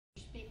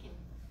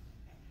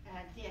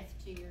death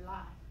to your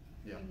life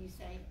when you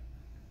say it.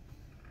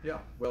 Yeah.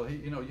 Well,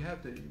 you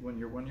have to, when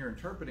you're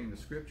interpreting the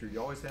scripture,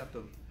 you always have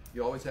to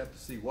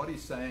see what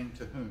he's saying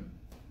to whom.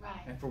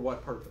 Right. And for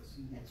what purpose.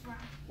 That's right.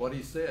 What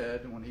he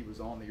said when he was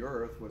on the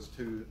earth was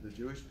to the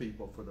Jewish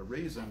people for the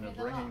reason of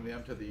bringing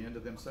them to the end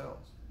of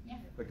themselves. Yeah.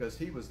 Because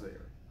he was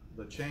there.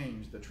 The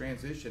change, the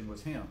transition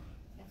was him.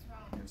 That's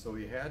right. And so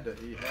he had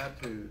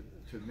to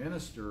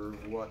minister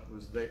what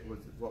was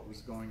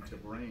going to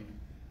bring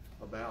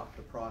about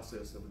the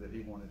process that he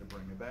wanted to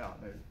bring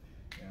about.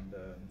 And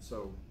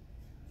so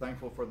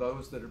thankful for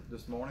those that are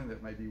this morning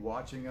that may be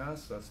watching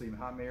us. I see,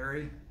 hi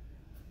Mary.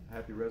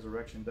 Happy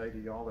Resurrection Day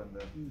to y'all in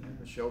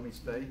the Show Me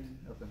State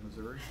up in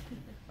Missouri.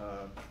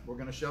 We're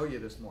going to show you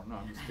this morning. No,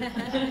 I'm just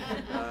kidding.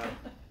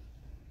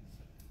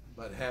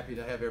 But happy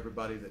to have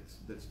everybody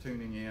that's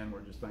tuning in.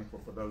 We're just thankful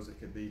for those that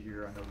could be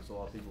here. I know there's a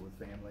lot of people with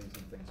families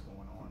and things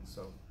going on.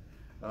 So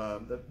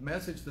the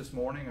message this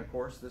morning, of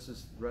course, this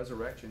is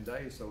Resurrection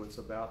Day, so it's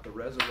about the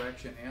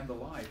resurrection and the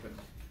life. And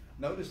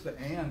notice the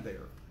 "and"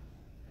 there.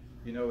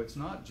 It's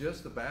not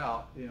just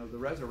about, the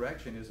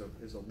resurrection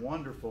is a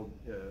wonderful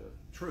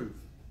truth.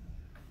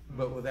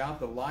 But without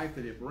the life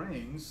that it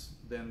brings,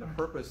 then the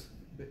purpose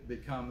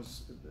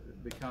becomes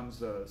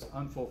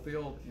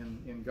unfulfilled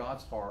in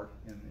God's heart,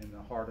 in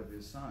the heart of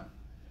His Son,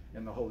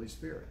 in the Holy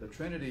Spirit. The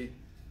Trinity,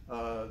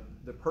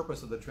 the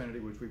purpose of the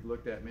Trinity, which we've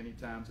looked at many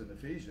times in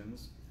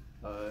Ephesians,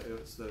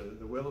 it's the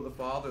will of the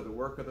Father, the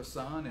work of the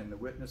Son, and the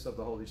witness of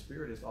the Holy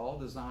Spirit is all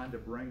designed to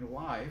bring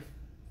life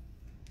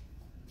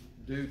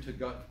due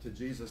to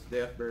Jesus'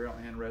 death, burial,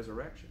 and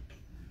resurrection.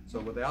 So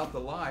without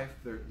the life,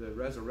 the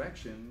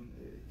resurrection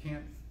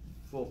can't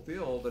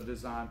fulfill the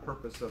design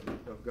purpose of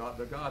God,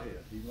 the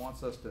Godhead. He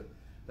wants us to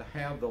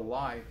have the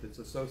life that's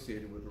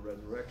associated with the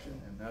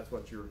resurrection, and that's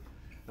what you're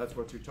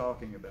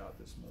talking about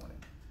this morning.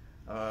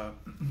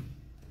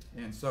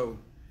 And so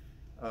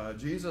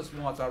Jesus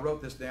wants, I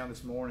wrote this down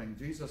this morning,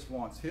 Jesus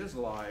wants His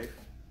life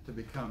to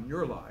become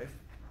your life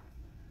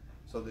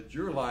so that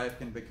your life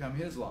can become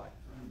His life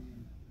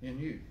in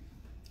you.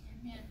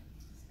 Amen.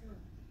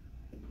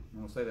 I'm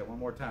going to say that one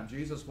more time.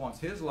 Jesus wants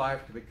His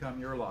life to become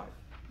your life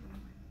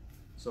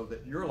so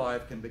that your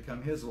life can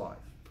become His life,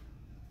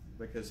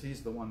 because He's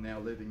the one now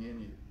living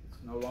in you.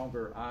 It's no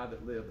longer I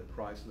that live, but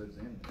Christ lives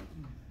in me.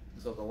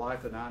 So the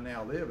life that I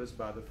now live is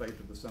by the faith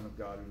of the Son of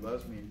God who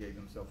loves me and gave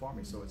Himself for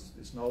me. So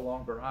it's no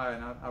longer I.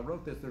 And I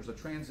wrote this, there's a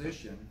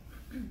transition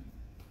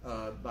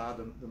by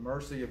the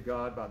mercy of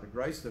God, by the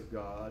grace of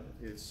God.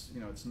 It's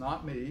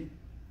not me.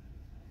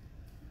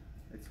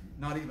 It's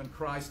not even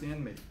Christ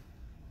in me.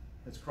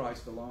 It's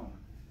Christ alone.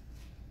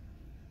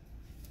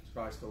 It's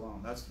Christ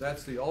alone.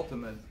 That's the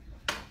ultimate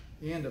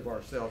end of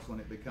ourselves when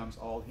it becomes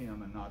all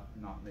Him and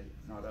not me,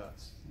 not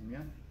us.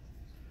 Amen?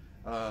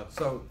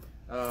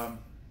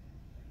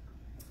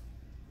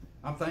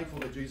 I'm thankful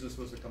that Jesus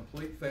was a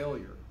complete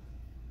failure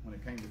when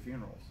it came to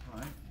funerals,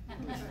 right?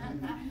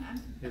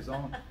 His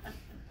own.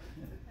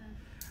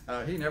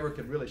 He never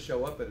could really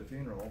show up at a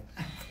funeral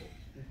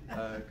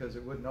because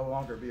it would no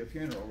longer be a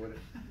funeral, would it?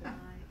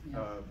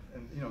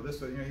 And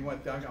he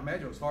went. I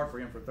imagine it was hard for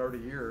him for 30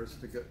 years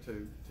to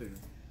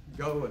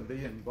go and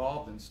be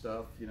involved in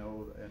stuff,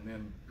 and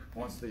then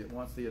once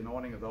the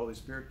anointing of the Holy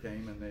Spirit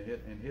came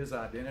and his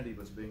identity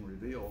was being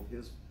revealed,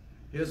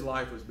 his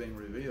life was being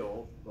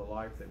revealed, the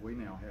life that we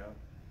now have,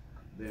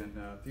 then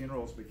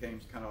funerals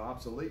became kind of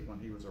obsolete when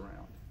he was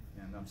around,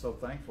 and I'm so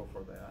thankful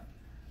for that,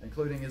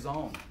 including his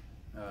own.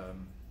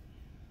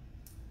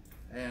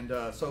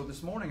 So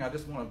this morning I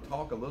just want to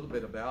talk a little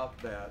bit about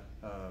that.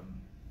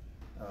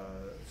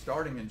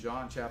 Starting in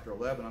John chapter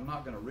 11, I'm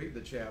not going to read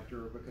the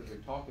chapter because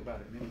we've talked about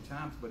it many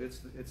times, but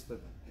it's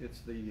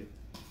the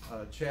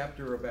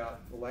chapter about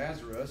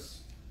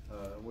Lazarus,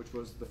 which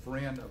was a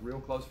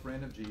real close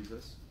friend of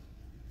Jesus,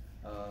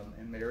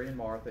 and Mary and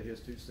Martha, his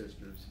two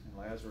sisters. And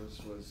Lazarus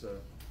was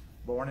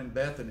born in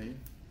Bethany.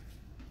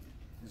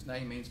 His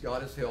name means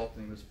God has helped,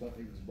 and he was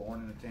born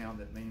in a town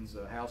that means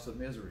house of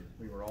misery.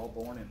 We were all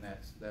born in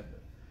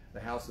the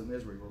house of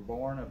misery. We were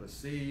born of a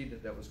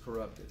seed that was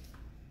corrupted.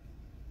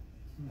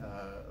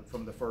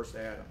 From the first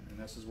Adam, and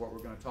this is what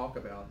we're going to talk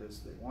about. Is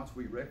that once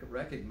we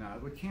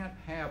recognize we can't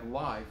have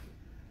life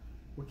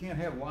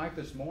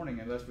this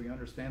morning unless we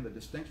understand the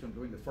distinction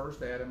between the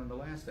first Adam and the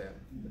last Adam.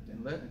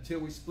 Until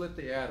we split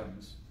the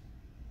atoms,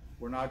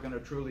 we're not going to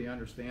truly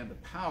understand the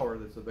power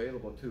that's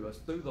available to us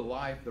through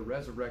the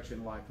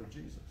resurrection life of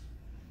Jesus.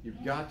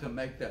 You've got to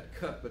make that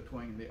cut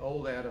between the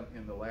old Adam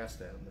and the last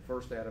Adam, the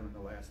first Adam and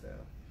the last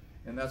Adam,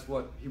 and that's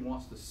what He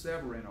wants to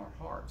sever in our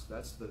hearts.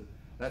 That's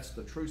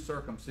the true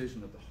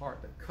circumcision of the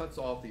heart that cuts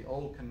off the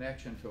old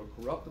connection to a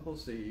corruptible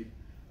seed,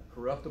 a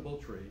corruptible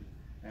tree,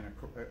 and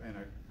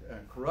a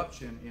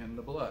corruption in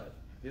the blood.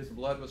 His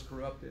blood was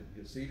corrupted,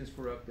 his seed is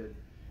corrupted,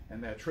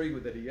 and that tree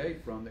that he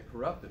ate from that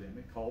corrupted him,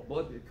 it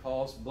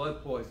caused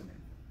blood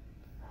poisoning.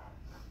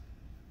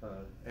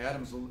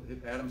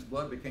 Adam's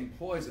blood became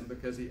poisoned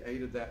because he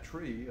ate of that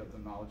tree of the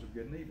knowledge of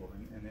good and evil,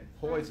 and it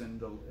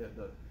poisoned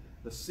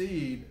the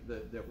seed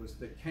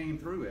that came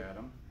through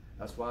Adam.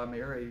 That's why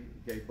Mary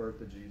gave birth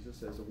to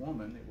Jesus as a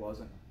woman.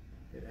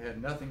 It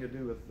had nothing to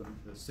do with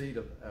the seed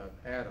of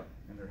Adam,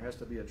 and there has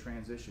to be a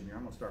transition here.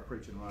 I'm going to start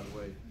preaching right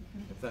away,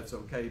 if that's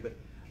okay. But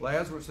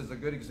Lazarus is a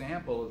good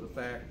example of the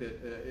fact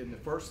that in the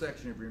first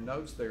section of your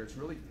notes there, it's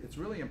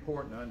really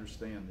important to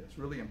understand this.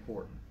 Really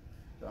important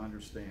to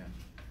understand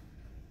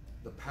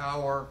the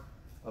power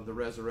of the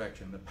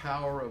resurrection, the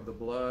power of the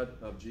blood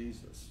of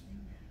Jesus.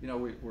 You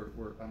know,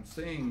 I'm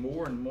seeing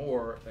more and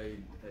more a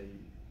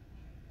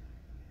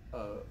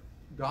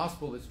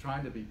gospel that's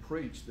trying to be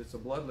preached. It's a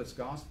bloodless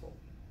gospel.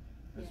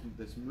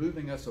 That's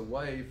moving us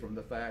away from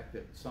the fact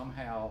that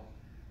somehow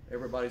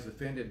everybody's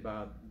offended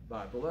by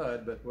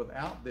blood, but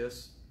without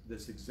this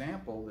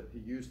example that he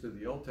used through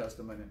the Old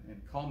Testament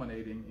and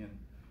culminating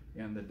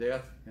in the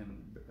death and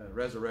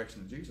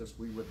resurrection of Jesus,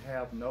 we would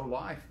have no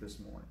life this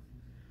morning.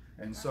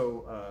 And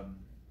so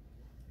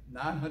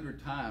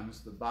 900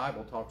 times the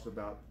Bible talks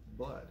about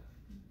blood.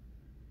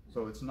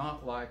 So it's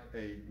not like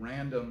a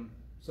random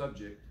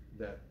subject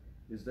that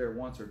is there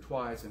once or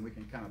twice and we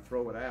can kind of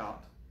throw it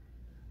out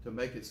to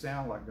make it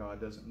sound like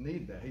God doesn't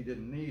need that. He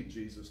didn't need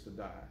Jesus to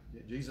die.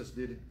 Jesus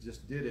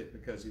just did it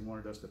because he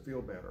wanted us to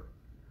feel better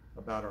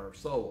about our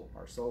soul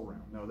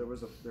realm. No, there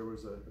was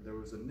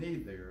a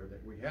need there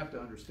that we have to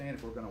understand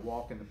if we're going to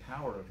walk in the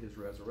power of his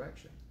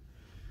resurrection.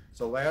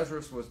 So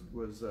Lazarus was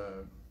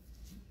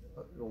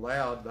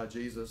allowed by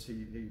Jesus.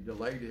 He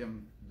delayed.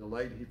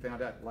 He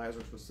found out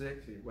Lazarus was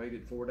sick. He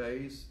waited 4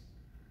 days.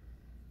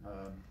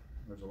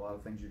 There's a lot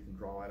of things you can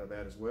draw out of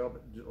that as well.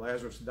 But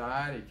Lazarus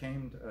died. He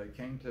came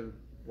to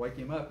wake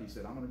him up. He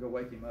said, I'm going to go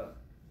wake him up.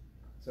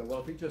 So,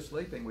 well, if he's just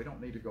sleeping, we don't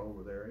need to go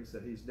over there. He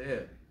said, he's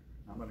dead.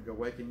 I'm going to go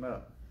wake him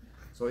up.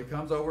 So he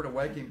comes over to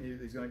wake him.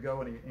 He's going to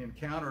go and he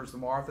encounters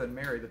Martha and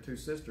Mary, the two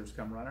sisters,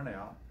 come running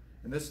out.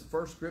 And this is the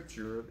first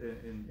scripture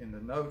in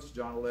the notes,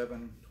 John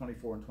 11,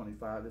 24 and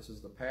 25. This is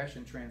the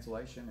Passion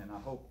Translation, and I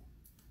hope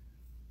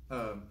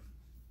the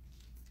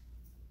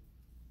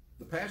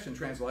Passion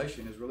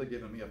Translation has really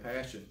given me a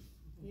passion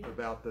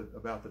about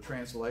the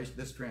translation,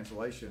 this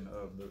translation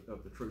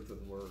of the truth of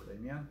the Word.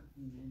 Amen?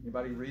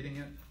 Anybody reading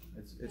it?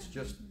 It's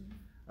just,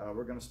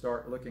 we're going to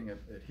start looking at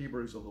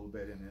Hebrews a little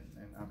bit in it,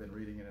 and I've been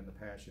reading it in the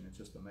Passion. It's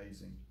just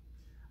amazing.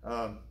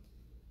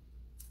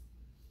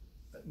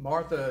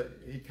 Martha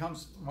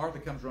comes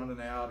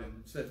running out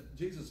and said,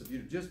 Jesus, if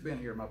you'd just been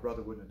here, my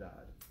brother wouldn't have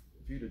died.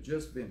 If you'd have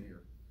just been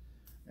here.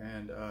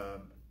 And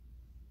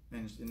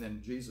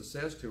then Jesus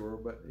says to her,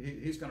 but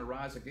he's going to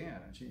rise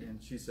again.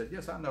 And she said,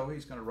 yes, I know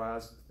he's going to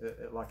rise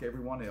like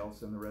everyone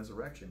else in the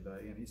resurrection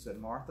day. And he said,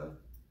 Martha,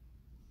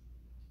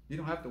 you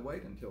don't have to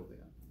wait until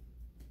then.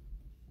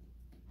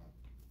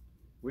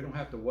 We don't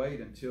have to wait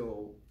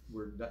until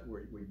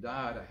we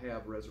die to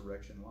have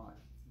resurrection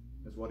life,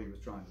 is what he was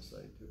trying to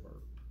say to her.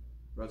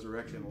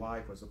 Resurrection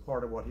life was a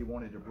part of what he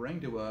wanted to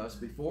bring to us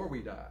before we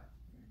die.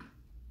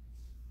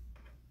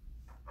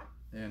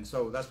 And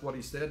so that's what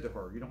he said to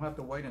her. You don't have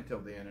to wait until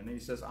then. And he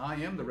says, I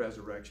am the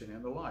resurrection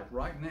and the life.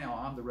 Right now,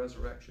 I'm the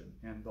resurrection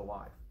and the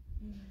life.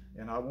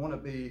 And I want to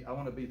be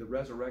the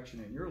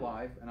resurrection in your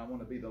life, and I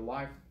want to be the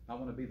life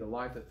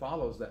that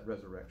follows that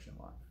resurrection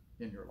life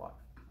in your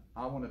life.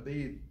 I want to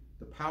be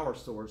the power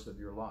source of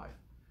your life,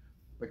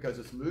 because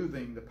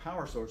the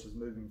power source is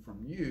moving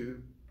from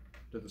you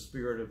to the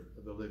Spirit of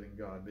the living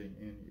God being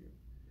in you.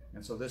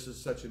 And so this is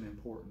such an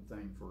important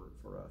thing for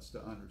us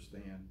to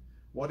understand.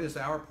 What is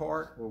our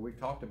part? Well, we've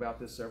talked about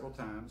this several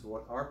times.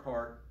 What our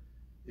part,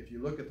 if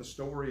you look at the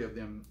story of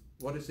them,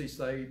 what does he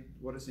say?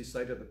 What does he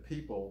say to the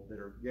people that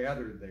are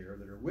gathered there,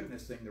 that are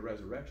witnessing the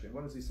resurrection?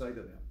 What does he say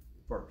to them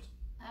first?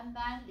 I'm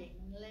binding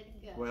and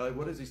letting go. Well,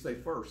 what does he say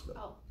first,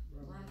 though?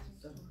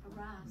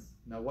 Arise.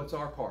 Now, what's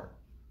our part?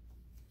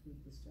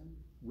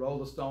 Roll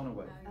the stone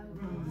away.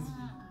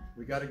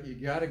 You got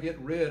to get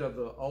rid of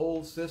the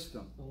old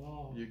system.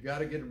 You got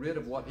to get rid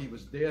of what he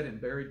was dead and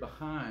buried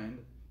behind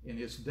in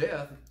his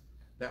death.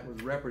 That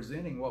was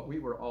representing what we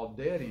were all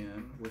dead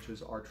in, which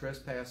is our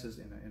trespasses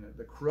and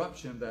the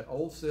corruption of that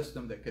old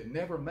system that could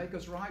never make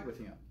us right with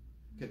him,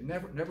 could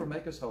never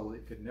make us holy,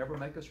 could never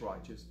make us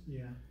righteous.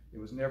 Yeah. It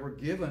was never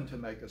given to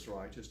make us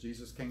righteous.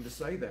 Jesus came to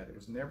say that. It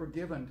was never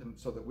given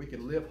so that we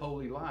could live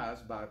holy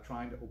lives by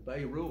trying to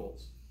obey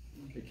rules.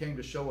 He came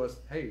to show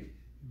us, hey,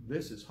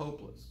 this is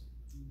hopeless.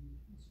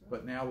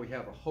 But now we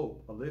have a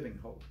hope, a living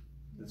hope,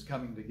 that's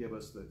coming to give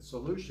us the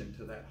solution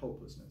to that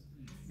hopelessness.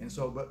 And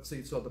so,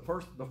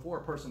 before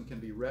a person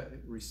can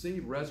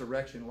receive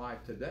resurrection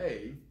life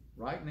today,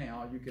 right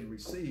now, you can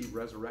receive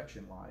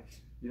resurrection life.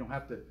 You don't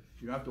have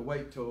to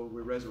wait till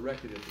we're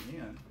resurrected at the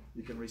end.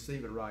 You can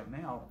receive it right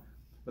now.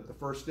 But the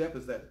first step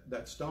is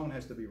that stone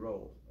has to be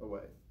rolled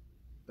away.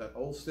 That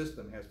old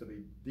system has to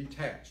be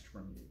detached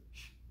from you.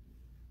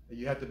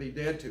 You have to be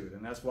dead to it,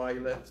 and that's why he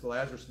lets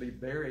Lazarus be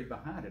buried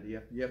behind it.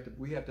 We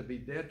have to be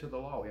dead to the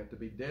law. We have to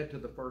be dead to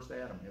the first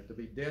Adam. We have to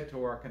be dead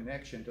to our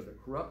connection to the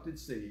corrupted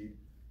seed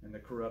and the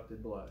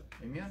corrupted blood.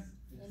 Amen?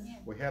 Amen.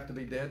 We have to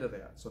be dead to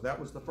that. So that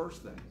was the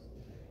first thing.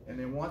 And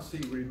then once we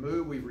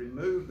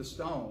removed the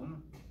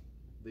stone,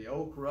 the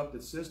old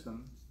corrupted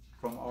system,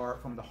 from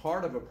the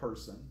heart of a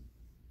person,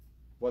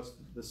 What's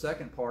the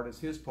second part is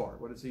his part.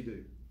 What does he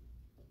do?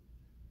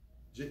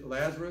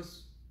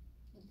 Lazarus,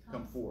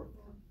 come forth.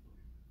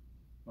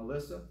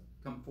 Melissa,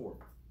 come forth.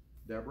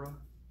 Deborah,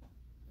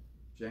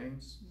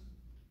 James.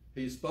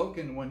 He's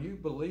spoken when you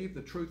believe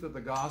the truth of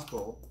the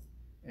gospel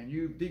and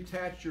you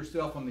detach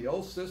yourself from the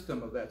old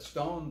system of that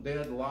stone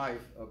dead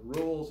life of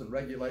rules and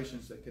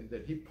regulations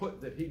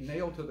that he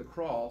nailed to the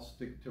cross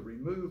to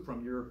remove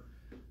from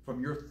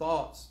your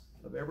thoughts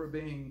of ever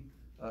being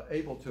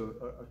able to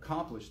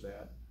accomplish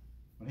that.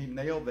 When he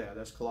nailed that,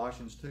 that's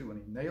Colossians 2, when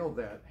he nailed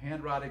that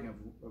handwriting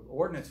of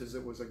ordinances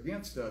that was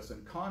against us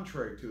and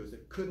contrary to us,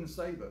 it couldn't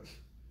save us.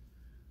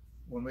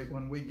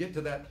 When we get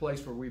to that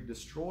place where we've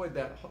destroyed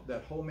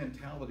that whole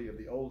mentality of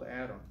the old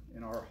Adam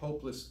in our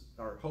hopeless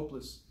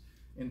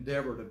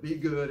endeavor to be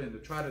good and to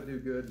try to do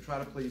good and try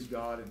to please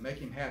God and make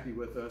him happy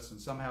with us, and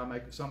somehow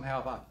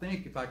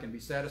if I can be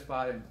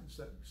satisfied and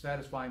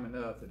satisfy him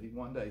enough that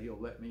one day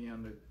he'll let me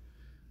in,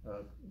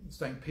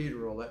 St. Peter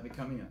will let me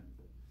come in.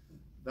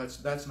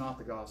 That's not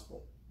the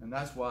gospel. And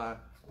that's why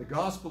the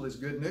gospel is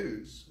good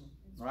news,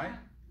 right?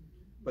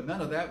 But none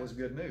of that was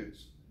good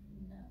news.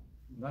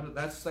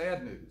 That's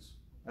sad news.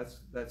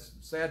 That's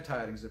sad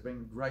tidings that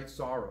bring great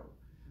sorrow.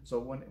 So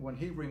when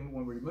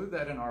we remove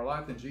that in our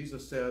life, then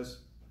Jesus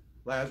says,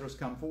 Lazarus,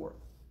 come forth.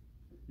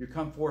 You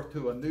come forth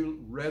to a new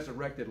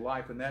resurrected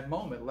life. In that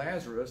moment,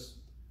 Lazarus,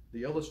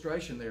 the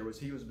illustration there was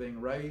he was being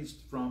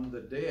raised from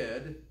the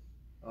dead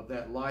of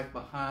that life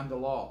behind the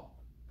law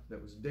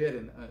that was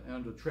dead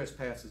under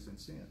trespasses and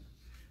sin.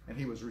 And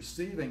he was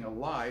receiving a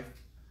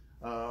life,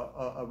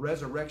 a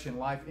resurrection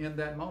life in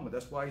that moment.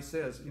 That's why he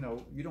says,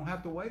 you don't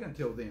have to wait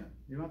until then.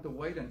 You don't have to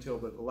wait until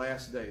the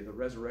last day, the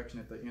resurrection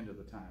at the end of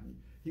the time.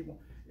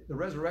 The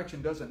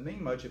resurrection doesn't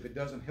mean much if it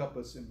doesn't help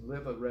us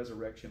live a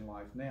resurrection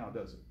life now,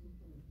 does it?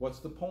 What's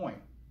the point?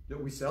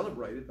 That we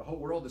celebrate it. The whole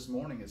world this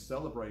morning is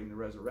celebrating the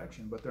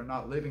resurrection, but they're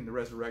not living the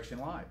resurrection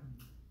life.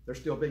 They're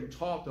still being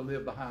taught to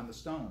live behind the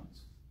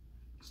stones.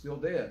 Still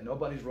dead.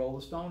 Nobody's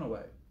rolled a stone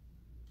away.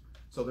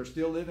 So they're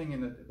still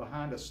living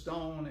behind a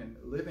stone and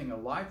living a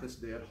life that's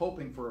dead,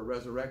 hoping for a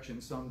resurrection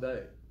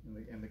someday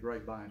in the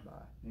great by and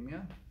by.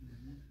 Amen?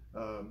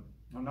 Mm-hmm.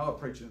 I know I'm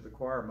preaching to the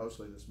choir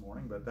mostly this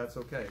morning, but that's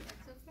okay.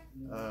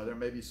 That's okay. There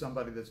may be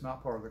somebody that's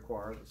not part of the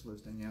choir that's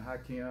listening in. Hi,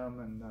 Kim,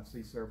 and I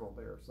see several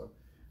there. So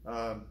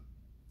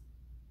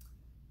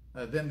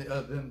then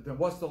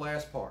what's the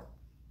last part?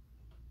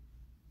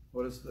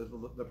 What is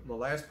the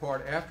last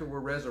part after we're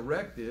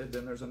resurrected?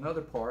 Then there's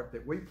another part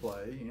that we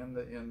play in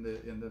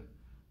the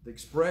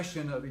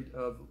expression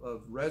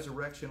of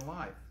resurrection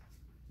life.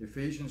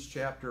 Ephesians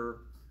chapter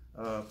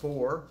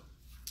 4.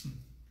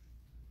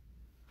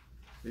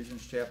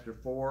 Ephesians chapter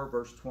 4,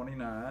 verse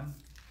 29.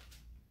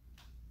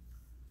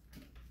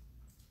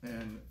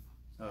 And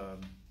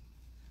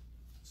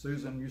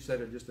Susan, you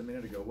said it just a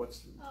minute ago.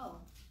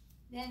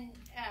 Then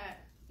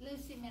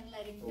loose him and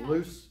let him go.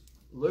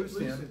 Loose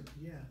him.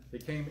 Yeah. He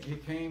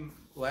came.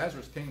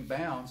 Lazarus came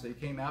bound, so he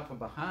came out from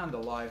behind the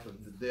life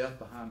of the death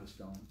behind the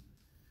stone.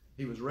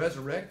 He was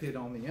resurrected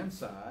on the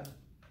inside,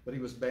 but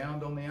he was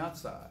bound on the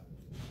outside.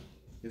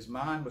 His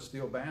mind was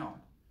still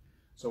bound.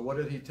 So what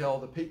did he tell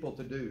the people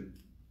to do?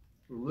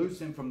 Loose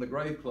him from the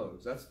grave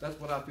clothes. That's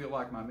what I feel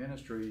like my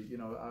ministry,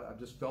 I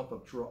just felt a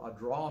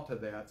draw to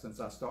that since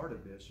I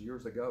started this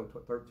years ago,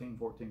 13,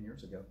 14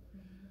 years ago,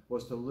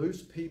 was to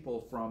loose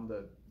people from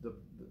the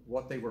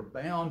what they were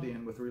bound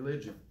in with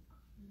religion,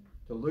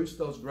 to loose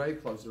those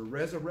grave clothes. They're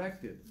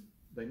resurrected.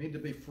 They need to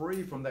be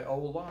free from the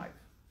old life,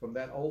 from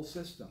that old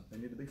system. They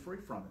need to be free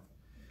from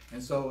it.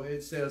 And so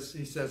he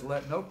says,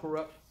 let no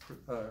corrupt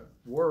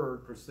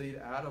word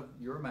proceed out of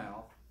your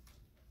mouth,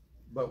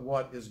 but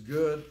what is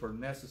good for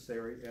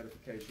necessary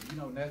edification.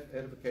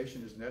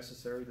 Edification is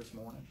necessary this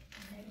morning.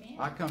 Amen.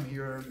 I came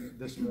here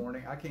this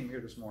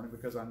morning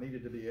because I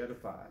needed to be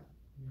edified.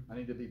 I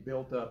need to be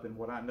built up in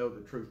what I know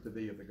the truth to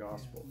be of the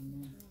gospel.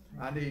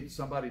 I need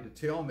somebody to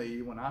tell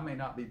me when I may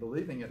not be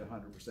believing it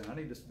 100%. I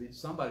need to be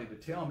somebody to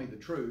tell me the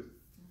truth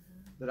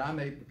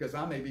because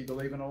I may be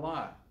believing a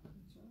lie.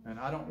 And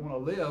I don't want to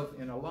live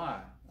in a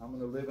lie. I'm going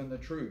to live in the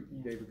truth.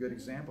 You gave a good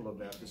example of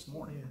that this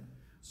morning.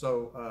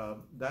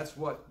 So that's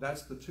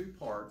the two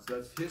parts.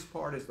 His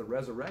part is the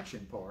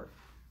resurrection part.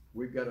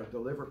 We've got to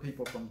deliver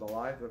people from the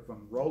life,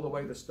 from roll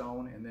away the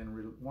stone, and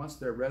then once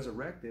they're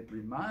resurrected,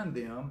 remind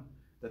them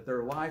that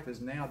their life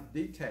is now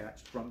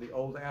detached from the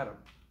old Adam.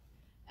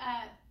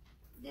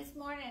 This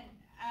morning,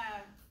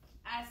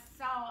 I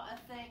saw a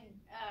thing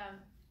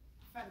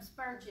from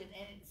Spurgeon,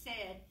 and it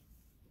said,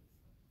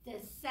 the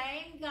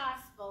same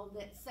gospel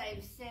that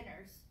saves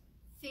sinners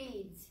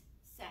feeds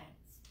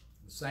saints.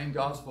 The same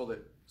gospel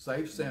that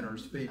saves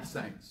sinners feeds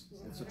saints.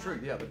 It's the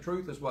truth. Yeah, the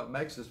truth is what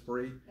makes us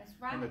free. That's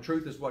right. And the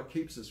truth is what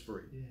keeps us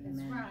free.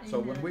 That's right. So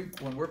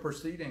when we're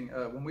proceeding,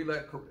 when we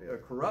let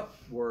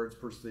corrupt words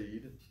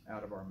proceed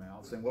out of our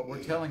mouths, and what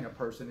we're telling a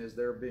person is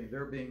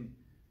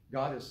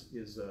God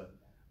is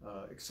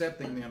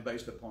accepting them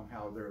based upon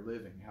how they're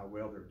living, how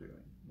well they're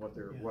doing,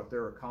 what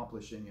they're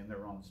accomplishing in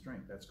their own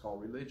strength. That's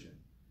called religion.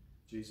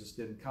 Jesus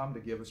didn't come to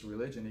give us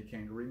religion. He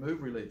came to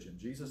remove religion.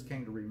 Jesus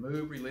came to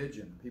remove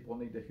religion. People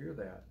need to hear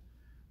that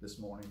this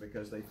morning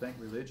because they think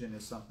religion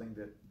is something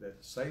that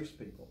saves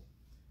people.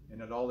 And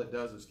that all it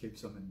does is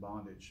keeps them in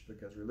bondage,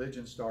 because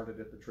religion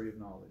started at the tree of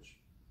knowledge.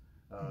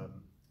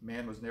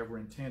 Man was never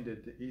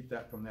intended to eat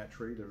that from that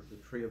tree. The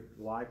tree of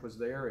life was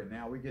there, and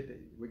now we get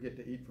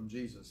to eat from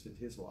Jesus,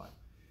 his life.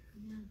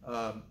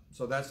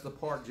 So that's the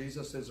part.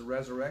 Jesus is a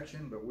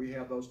resurrection, but we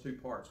have those two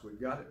parts.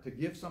 We've got it to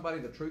give somebody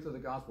the truth of the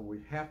gospel.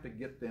 We have to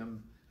get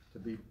them to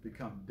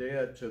become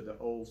dead to the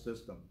old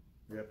system.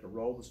 We have to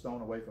roll the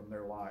stone away from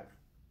their life.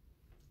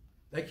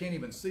 They can't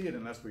even see it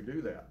unless we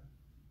do that.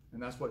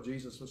 And that's what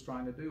Jesus was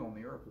trying to do on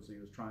the earth, was he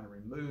was trying to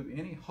remove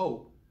any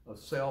hope of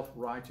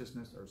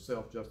self-righteousness or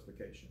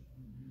self-justification.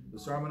 The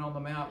Sermon on the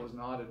Mount was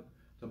not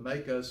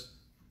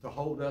to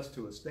hold us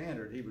to a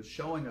standard. He was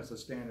showing us a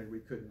standard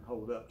we couldn't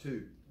hold up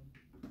to.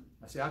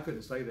 I see, I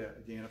couldn't say that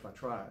again if I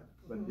tried,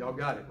 but y'all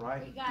got it,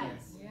 right? You got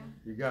it. Yeah.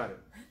 You got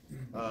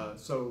it.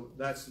 So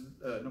that's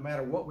no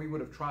matter what we could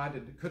have tried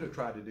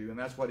to do, and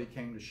that's what he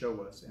came to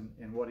show us.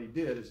 And what he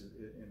did is,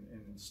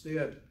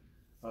 instead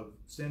of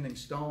sending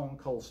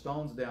cold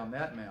stones down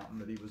that mountain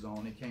that he was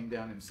on, he came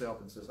down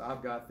himself and says,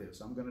 I've got this.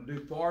 I'm going to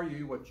do for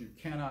you what you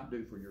cannot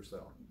do for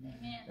yourself.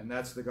 Amen. And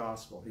that's the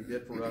gospel. He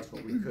did for us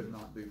what we could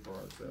not do for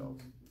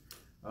ourselves.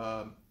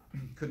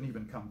 Couldn't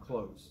even come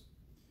close.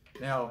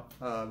 Now,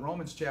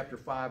 Romans chapter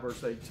 5,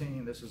 verse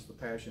 18, this is the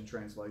Passion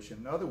Translation.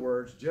 In other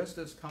words, just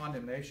as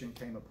condemnation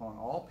came upon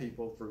all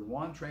people through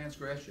one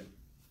transgression,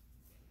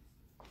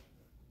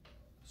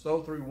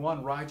 so through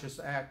one righteous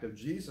act of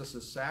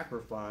Jesus'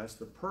 sacrifice,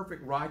 the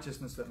perfect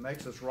righteousness that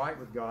makes us right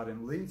with God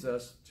and leads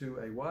us to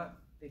a what?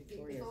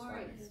 Victorious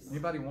life.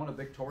 Anybody want a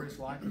victorious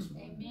life this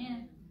morning?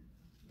 Amen.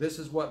 This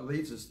is what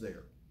leads us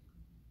there.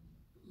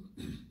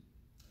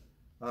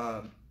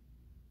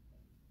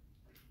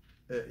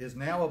 Is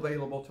now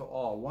available to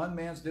all. One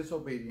man's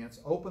disobedience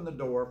opened the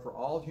door for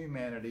all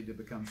humanity to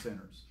become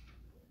sinners.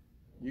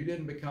 You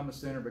didn't become a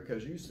sinner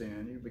because you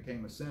sinned. You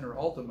became a sinner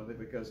ultimately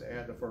because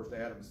the first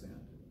Adam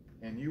sinned.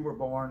 And you were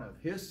born of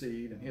his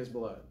seed and his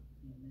blood.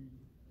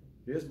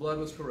 His blood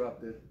was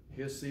corrupted.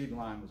 His seed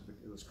line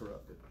was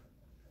corrupted.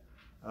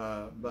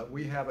 But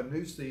we have a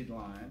new seed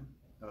line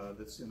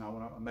and I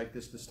want to make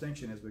this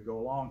distinction as we go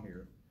along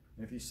here.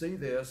 And if you see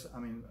this, I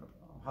mean,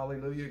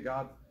 hallelujah,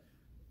 God,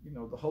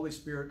 the Holy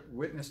Spirit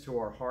witnessed to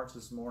our hearts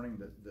this morning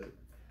that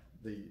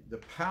the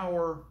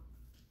power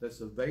that's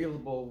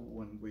available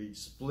when we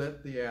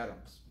split the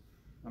atoms.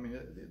 I mean,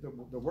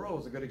 the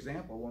world is a good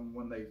example.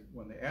 When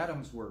the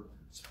atoms were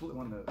split,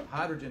 when the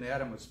hydrogen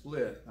atom was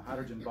split, the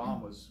hydrogen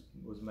bomb was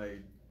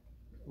made.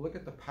 Look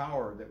at the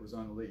power that was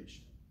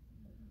unleashed.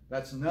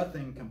 That's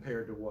nothing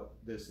compared to what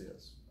this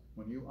is.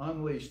 When you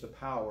unleash the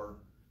power,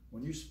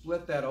 when you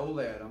split that old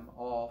atom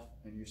off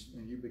and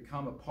you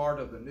become a part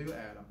of the new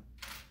atom,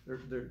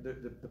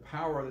 the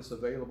power that's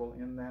available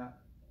in that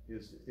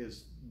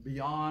is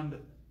beyond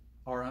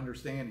our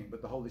understanding,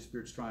 but the Holy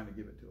Spirit's trying to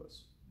give it to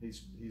us.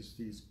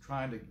 He's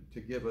trying to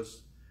give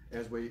us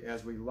as we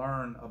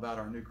learn about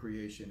our new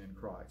creation in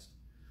Christ.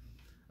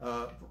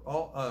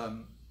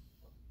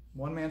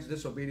 One man's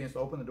disobedience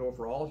opened the door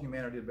for all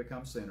humanity to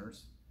become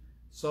sinners.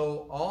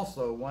 So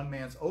also one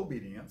man's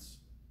obedience.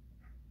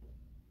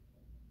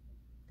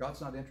 God's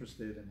not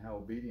interested in how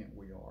obedient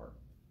we are.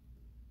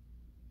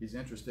 He's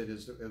interested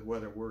as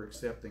whether we're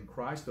accepting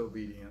Christ's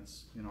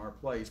obedience in our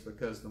place,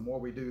 because the more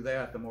we do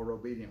that, the more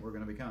obedient we're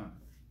going to become.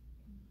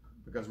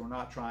 Because we're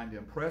not trying to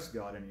impress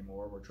God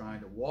anymore. We're trying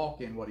to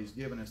walk in what he's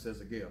given us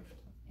as a gift.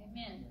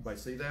 Amen. Everybody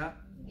see that?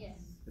 Yes.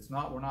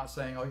 We're not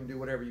saying, oh, you can do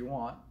whatever you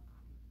want.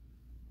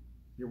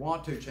 You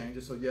want to change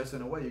it, so yes,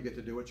 in a way, you get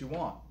to do what you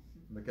want.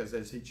 Because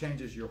as he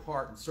changes your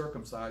heart and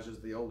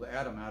circumcises the old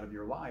Adam out of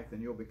your life,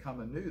 then you'll become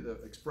the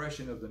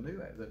expression of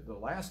the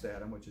last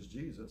Adam, which is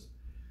Jesus.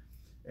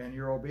 And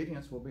your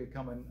obedience will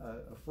become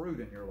a fruit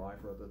in your life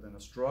rather than a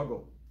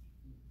struggle.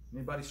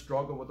 Anybody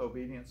struggle with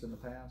obedience in the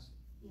past?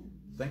 Yeah.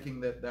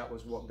 Thinking that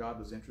was what God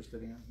was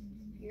interested in?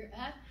 You're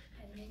up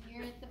and then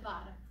you're at the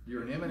bottom.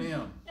 You're an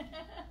M&M.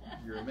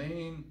 You're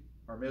mean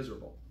or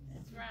miserable.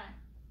 That's right.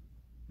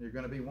 You're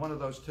going to be one of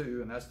those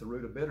two, and that's the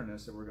root of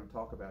bitterness that we're going to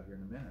talk about here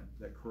in a minute,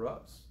 that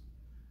corrupts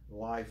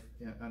life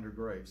under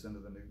grace, under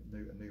the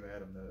new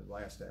Adam, the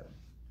last Adam.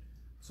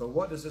 So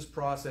what does this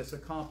process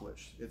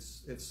accomplish?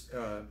 It's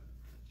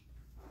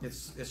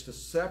to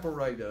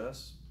separate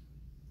us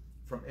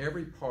from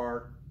every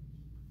part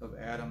of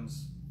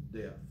Adam's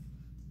death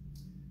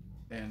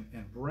and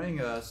bring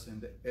us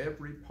into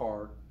every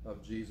part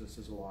of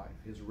Jesus' life,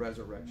 his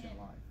resurrection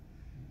life.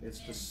 It's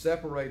to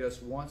separate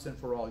us once and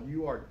for all.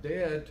 You are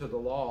dead to the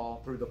law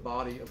through the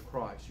body of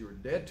Christ. You're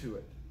dead to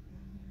it.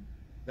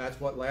 That's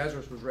what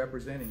Lazarus was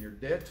representing. You're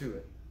dead to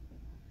it.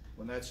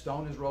 When that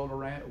stone is rolled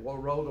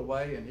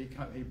away and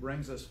he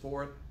brings us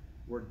forth,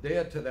 we're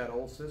dead to that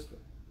old system.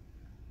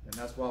 And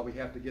that's why we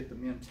have to get the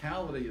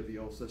mentality of the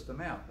old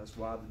system out. That's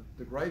why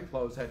the grave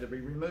clothes had to be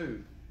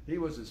removed. He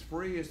was as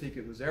free as he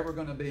was ever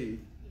going to be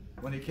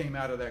when he came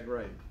out of that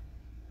grave.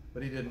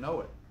 But he didn't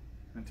know it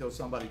until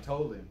somebody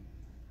told him.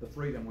 the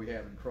freedom we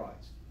have in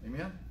Christ.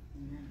 Amen?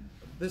 Amen.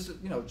 This is,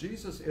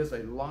 Jesus is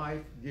a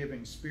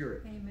life-giving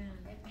spirit. Amen.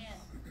 Amen.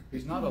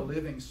 He's not a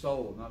living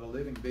soul, not a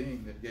living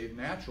being that gave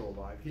natural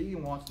life. He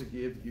wants to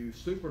give you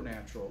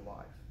supernatural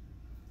life.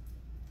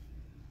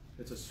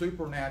 It's a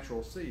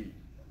supernatural seed.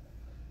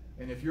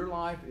 And if your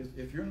life is,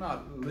 if you're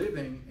not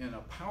living in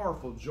a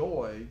powerful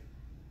joy,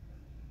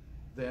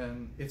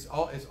 then it's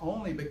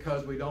only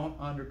because we don't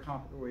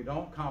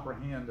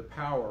comprehend the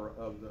power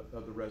of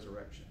the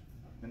resurrection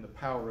and the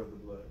power of the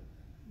blood.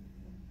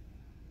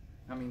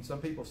 I mean, some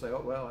people say,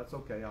 "Oh, well, that's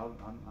okay.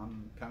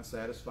 I'm kind of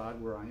satisfied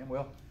where I am."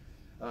 Well,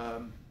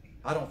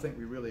 I don't think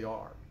we really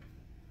are.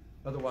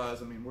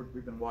 Otherwise, I mean,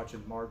 we've been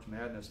watching March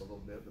Madness a little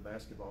bit, the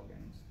basketball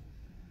games.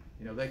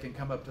 They can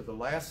come up to the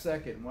last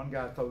second, and one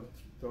guy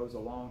throws a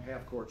long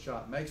half-court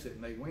shot, makes it,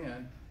 and they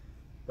win.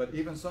 But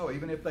even so,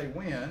 even if they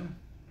win,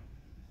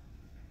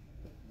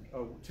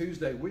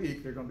 Tuesday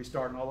week, they're going to be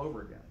starting all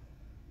over again.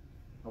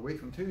 A week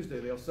from Tuesday,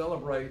 they'll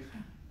celebrate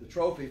the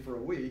trophy for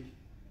a week,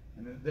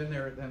 and then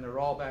they're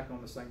all back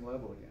on the same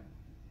level again.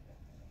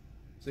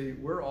 See,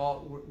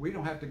 we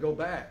don't have to go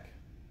back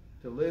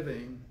to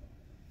living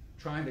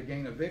trying to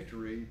gain a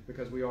victory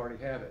because we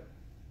already have it.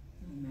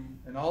 Amen.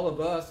 And all of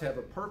us have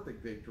a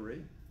perfect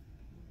victory.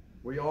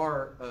 We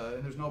are,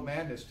 and there's no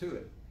madness to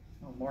it.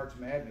 No March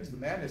Madness. The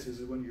madness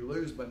is when you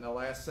lose, but in the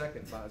last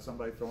second by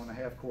somebody throwing a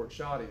half-court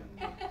shot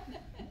in.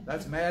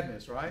 That's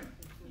madness, right?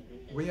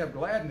 We have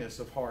gladness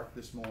of heart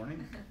this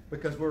morning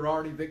because we're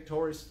already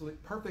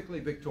perfectly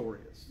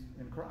victorious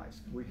in Christ.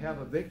 We have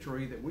a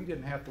victory that we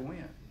didn't have to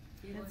win.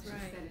 That's right.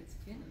 Said it's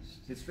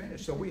finished. It's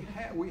finished. So we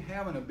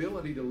have an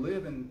ability to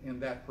live in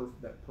that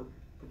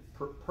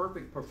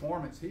perfect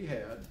performance He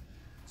had,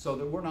 so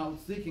that we're not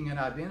seeking an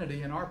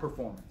identity in our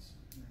performance.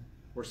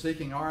 We're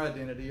seeking our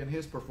identity in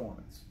His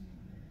performance.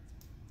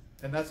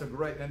 And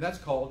that's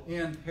called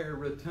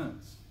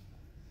inheritance,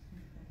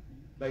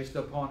 based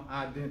upon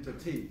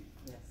identity.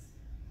 Yes.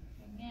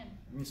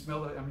 Amen.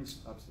 Smell it out.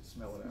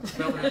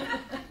 Spell it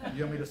out.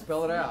 You want me to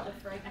spell it out?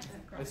 The fragrance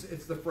of Christ.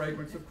 It's the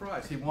fragrance of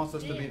Christ. He wants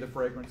us to be the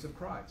fragrance of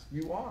Christ.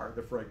 You are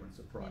the fragrance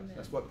of Christ. Amen.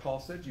 That's what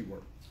Paul said you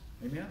were.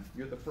 Amen?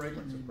 You're the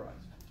fragrance of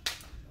Christ.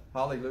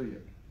 Hallelujah.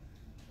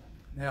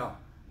 Now,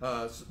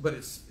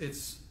 but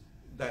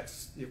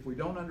that's if we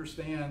don't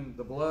understand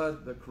the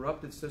blood, the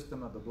corrupted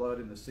system of the blood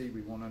in the seed,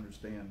 we won't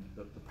understand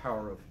the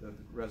power of the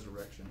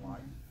resurrection life.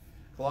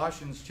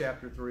 Colossians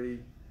chapter 3,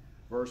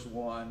 verse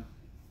 1.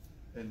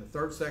 In the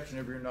third section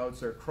of your notes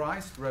there,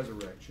 Christ's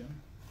resurrection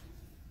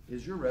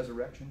is your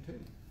resurrection too.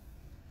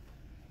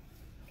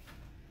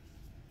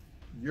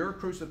 Your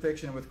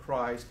crucifixion with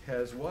Christ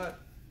has what?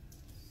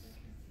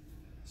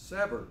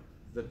 Severed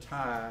the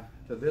tie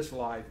to this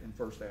life in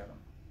first Adam.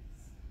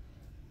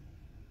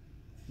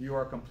 You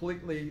are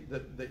completely,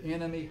 the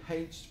enemy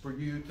hates for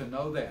you to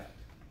know that.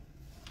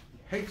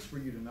 He hates for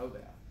you to know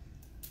that.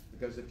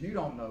 Because if you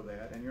don't know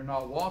that and you're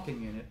not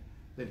walking in it,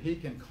 then he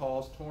can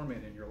cause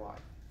torment in your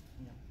life.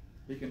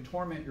 He can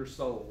torment your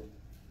soul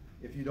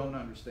if you don't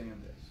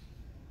understand this.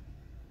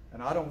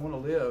 And I don't want to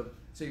live.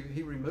 See,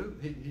 he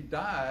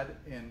died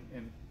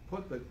and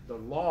put the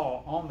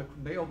law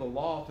nailed the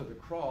law to the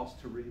cross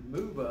to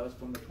remove us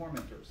from the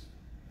tormentors.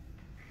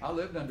 I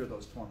lived under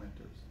those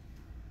tormentors.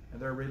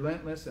 And they're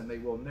relentless and they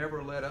will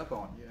never let up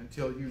on you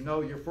until you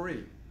know you're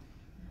free.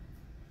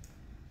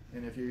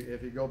 And if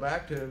you go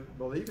back to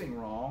believing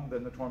wrong,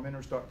 then the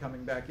tormentors start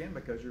coming back in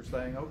because you're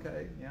saying,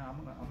 okay, yeah,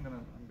 I'm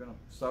gonna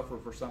suffer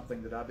for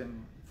something that I've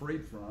been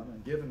freed from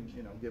and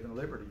given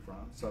liberty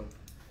from. So,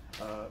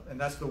 and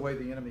that's the way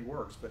the enemy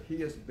works. But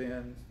he has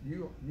been,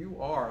 you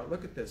are,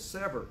 look at this,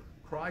 severed.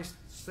 Christ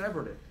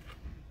severed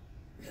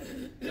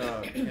it.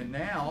 And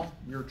now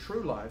your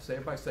true life.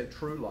 Everybody say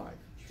true life.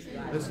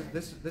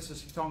 This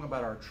is talking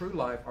about our true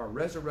life, our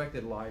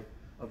resurrected life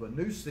of a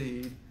new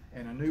seed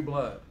and a new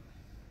blood.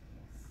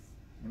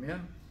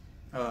 Amen?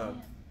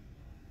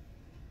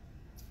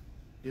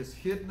 Is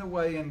hidden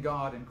away in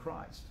God in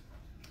Christ.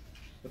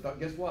 But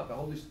guess what? The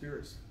Holy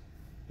Spirit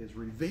is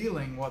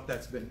revealing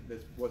what's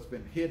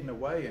been hidden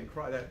away in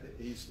Christ.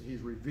 He's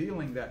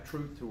revealing that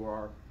truth to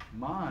our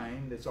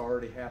mind that's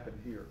already happened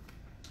here.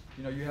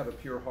 You have a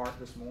pure heart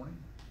this morning.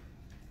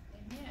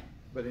 Amen.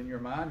 But in your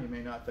mind, you may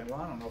not think,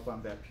 well, I don't know if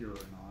I'm that pure or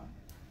not.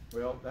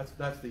 Well,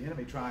 that's the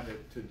enemy trying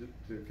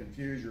to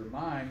confuse your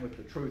mind with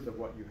the truth of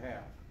what you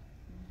have.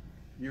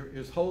 You're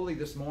as holy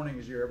this morning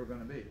as you're ever going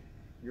to be.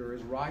 You're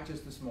as righteous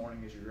this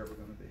morning as you're ever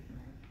going to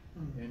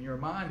be. In your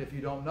mind, if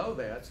you don't know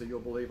that, so you'll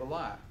believe a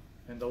lie.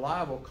 And the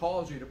lie will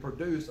cause you to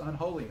produce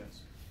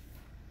unholiness.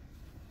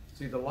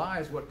 See, the lie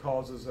is what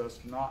causes us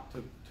not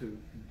to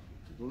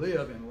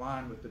live in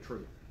line with the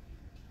truth.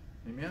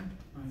 Amen?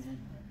 Amen.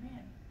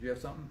 Amen. Do you have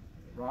something?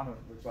 Rhonda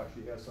looks like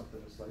she has something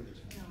to say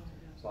this morning.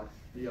 It's like,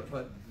 yeah,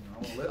 but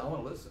I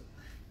want to listen.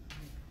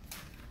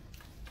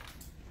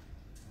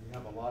 We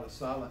have a lot of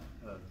silent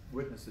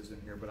witnesses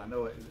in here, but I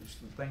know it's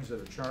some things that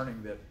are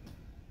churning that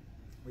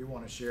we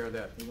want to share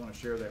that. We want to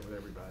share that with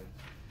everybody.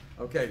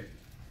 Okay.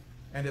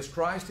 And as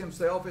Christ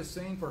himself is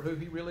seen for who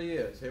he really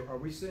is. Are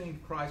we seeing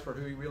Christ for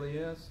who he really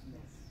is?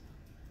 Yes.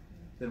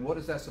 then what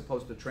is that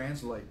supposed to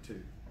translate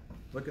to?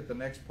 Look at the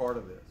next part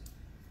of this.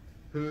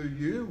 Who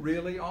you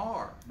really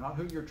are, not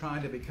who you're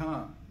trying to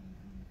become.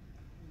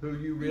 Who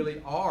you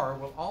really are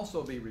will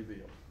also be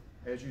revealed.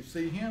 As you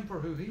see him for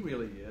who he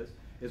really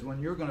is when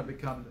you're going to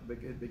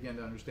begin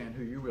to understand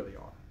who you really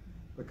are.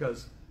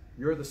 Because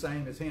you're the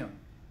same as him.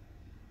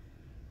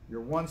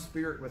 You're one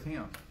spirit with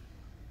him.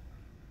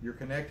 You're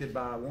connected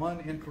by one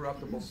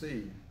incorruptible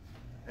seed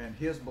and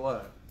his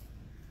blood.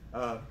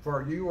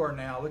 For you are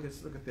now, look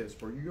at this.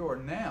 For you are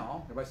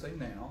now, everybody say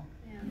now.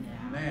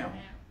 Now.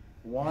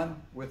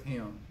 One with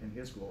him in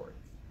his glory.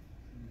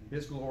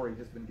 His glory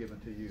has been given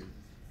to you.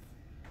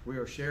 We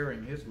are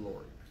sharing his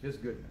glory, his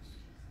goodness.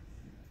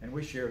 And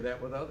we share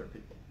that with other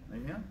people.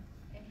 Amen?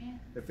 Amen.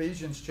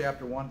 Ephesians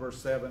chapter 1,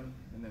 verse 7,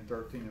 and then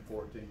 13 and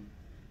 14.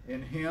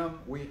 In him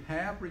we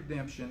have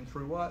redemption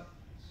through what?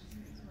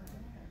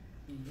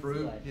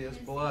 Through his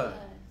blood.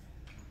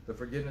 The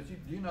forgiveness. Do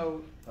you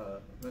know,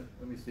 let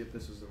me see if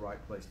this is the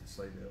right place to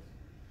say this.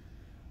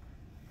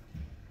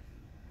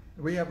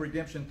 We have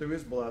redemption through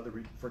his blood,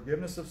 the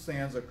forgiveness of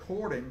sins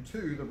according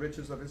to the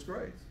riches of his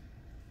grace.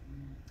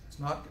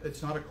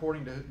 It's not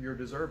according to your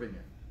deserving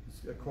it.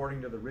 It's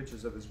according to the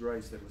riches of his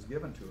grace that was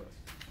given to us.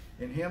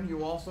 In him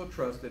you also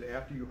trusted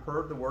after you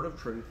heard the word of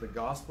truth, the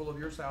gospel of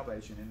your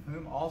salvation, in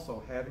whom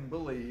also, having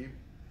believed,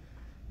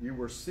 you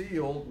were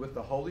sealed with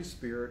the Holy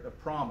Spirit of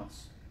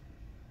promise,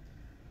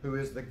 who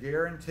is the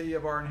guarantee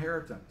of our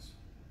inheritance.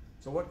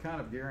 So what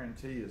kind of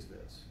guarantee is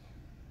this?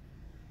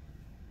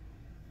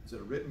 Is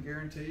it a written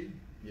guarantee?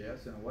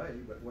 Yes, in a way,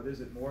 but what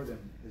is it more than?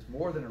 It's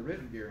more than a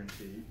written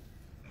guarantee.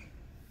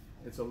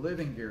 It's a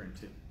living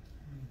guarantee.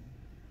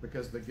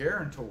 Because the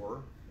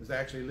guarantor is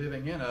actually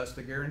living in us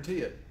to guarantee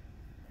it.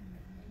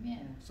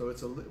 Amen. So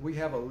we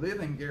have a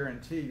living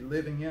guarantee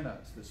living in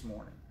us this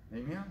morning.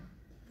 Amen?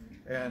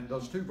 And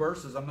those two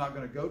verses, I'm not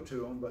going to go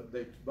to them, but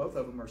both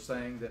of them are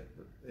saying that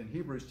in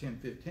Hebrews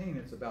 10:15,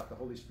 it's about the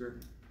Holy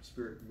Spirit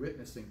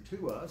witnessing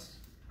to us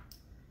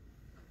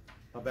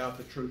about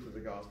the truth of the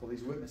gospel.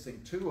 He's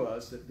witnessing to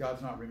us that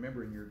God's not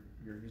remembering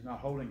he's not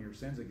holding your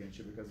sins against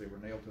you because they were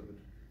nailed to the.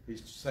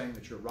 He's saying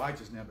that you're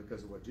righteous now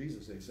because of what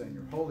Jesus said. He's saying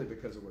you're holy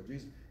because of what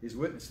Jesus. He's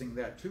witnessing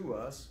that to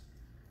us.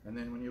 And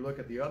then when you look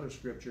at the other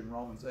scripture in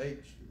Romans 8,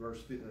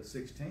 verse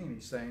 16,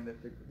 he's saying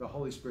that the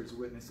Holy Spirit's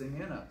witnessing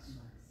in us.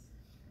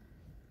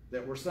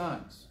 That we're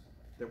sons,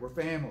 that we're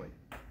family,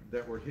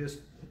 that we're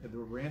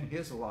in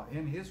his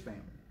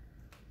family.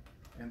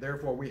 And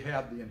therefore we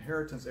have the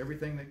inheritance,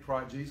 everything that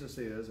Christ Jesus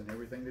is and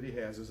everything that he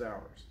has is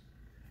ours.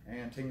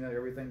 And Tina,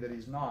 everything that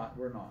he's not,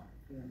 we're not.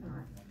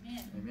 Amen.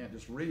 Amen.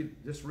 Just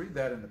read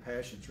that in the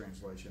Passion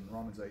Translation.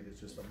 Romans 8 is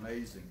just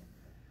amazing.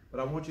 But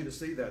I want you to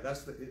see that.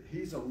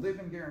 He's a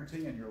living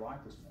guarantee in your life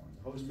this morning.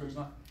 The Holy Spirit's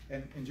not.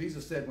 And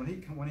Jesus said when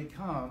he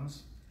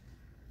comes,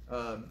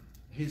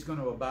 he's going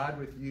to abide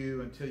with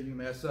you until you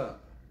mess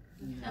up.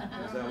 Is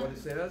that what it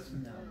says?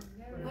 No.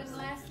 Wouldn't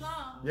last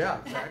long. Yeah,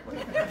 exactly.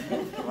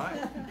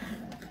 Right.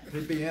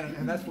 He'd be in it,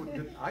 and that's what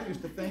I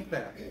used to think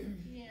that.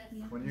 Yes.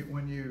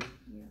 When you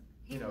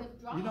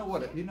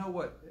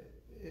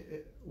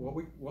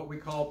what we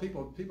call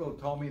people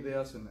told me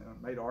this and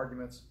made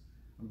arguments.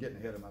 I'm getting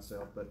ahead of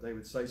myself, but they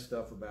would say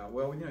stuff about,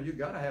 well, you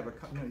got to have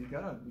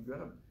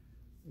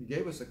you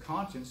gave us a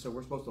conscience, so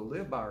we're supposed to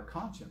live by our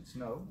conscience.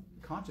 No,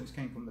 conscience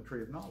came from the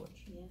tree of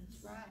knowledge.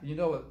 Yes. Right. You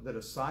know that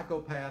a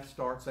psychopath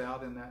starts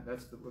out in that.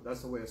 That's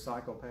the way a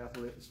psychopath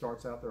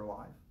starts out their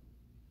life.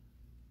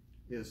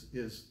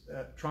 Is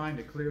trying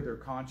to clear their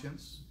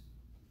conscience,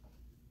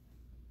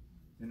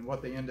 and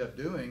what they end up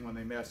doing when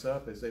they mess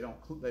up is they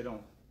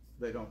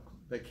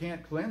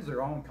can't cleanse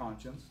their own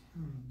conscience,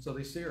 so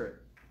they sear it.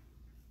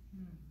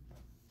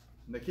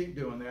 And they keep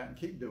doing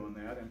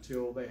that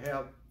until they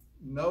have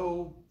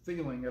no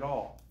feeling at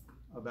all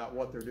about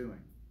what they're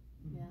doing.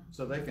 Yeah.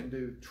 So they can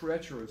do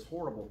treacherous,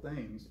 horrible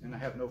things and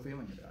have no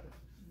feeling about it.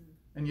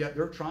 And yet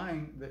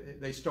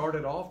they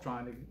started off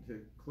trying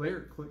to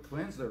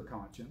cleanse their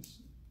conscience.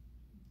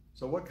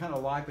 So what kind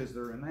of life is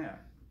there in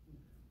that?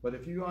 But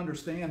if you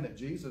understand that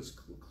Jesus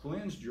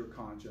cleansed your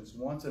conscience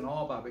once and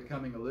all by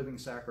becoming a living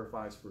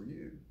sacrifice for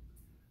you,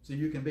 so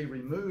you can be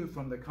removed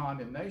from the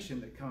condemnation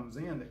that comes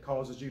in that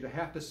causes you to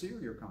have to sear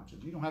your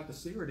conscience. You don't have to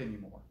sear it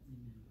anymore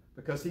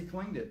because he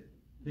cleaned it.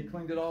 He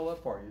cleaned it all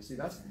up for you. See,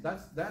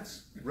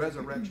 that's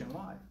resurrection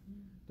life.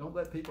 Don't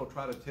let people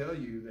try to tell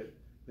you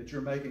that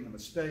you're making a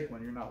mistake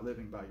when you're not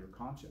living by your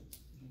conscience.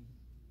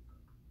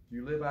 If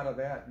you live out of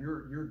that,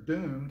 you're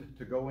doomed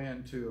to go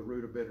into a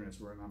root of bitterness.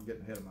 Where I'm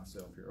getting ahead of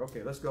myself here.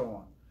 Okay, let's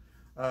go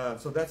on.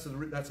 So that's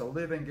a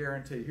living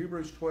guarantee.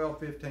 Hebrews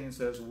 12:15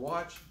 says,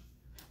 "Watch."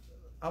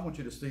 I want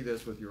you to see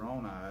this with your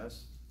own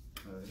eyes.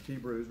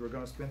 Hebrews. We're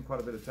going to spend quite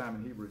a bit of time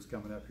in Hebrews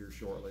coming up here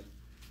shortly.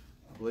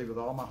 I believe with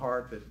all my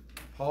heart that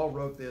Paul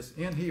wrote this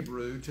in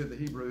Hebrew to the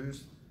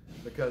Hebrews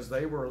because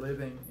they were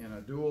living in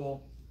a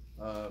dual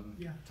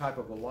type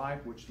of a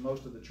life which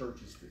most of the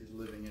church is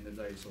living in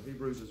today. So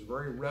Hebrews is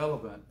very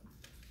relevant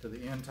to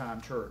the end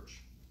time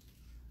church.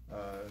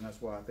 And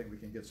that's why I think we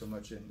can get so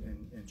much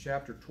in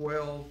chapter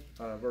 12,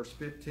 verse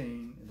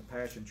 15 in the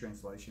Passion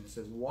Translation. It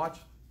says, watch.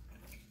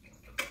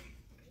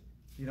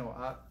 You know,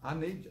 I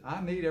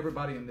need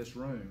everybody in this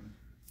room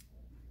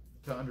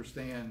to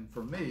understand,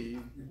 for me,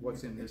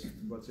 what's in this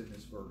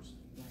verse.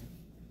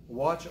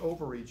 Watch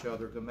over each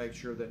other to make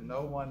sure that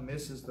no one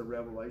misses the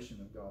revelation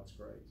of God's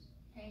grace.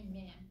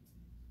 Amen.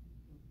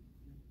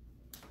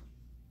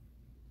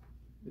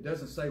 It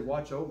doesn't say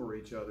watch over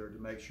each other to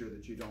make sure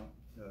that you don't,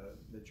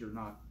 that you're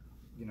not,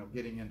 you know,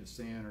 getting into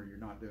sin or you're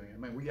not doing it. I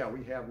mean,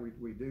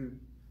 we do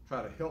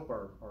try to help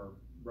our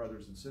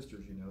brothers and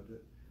sisters, you know,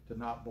 to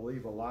not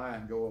believe a lie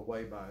and go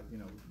away by, you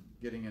know,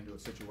 getting into a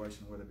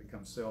situation where they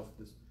become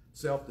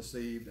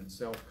self-deceived and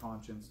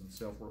self-conscious and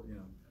you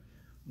know.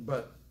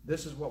 But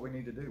this is what we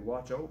need to do: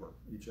 watch over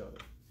each other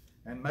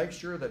and make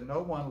sure that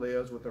no one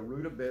lives with a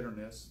root of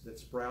bitterness that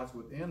sprouts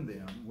within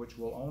them, which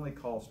will only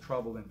cause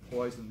trouble and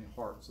poison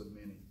the hearts of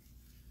many.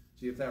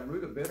 See, if that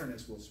root of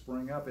bitterness will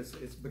spring up,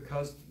 it's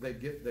because they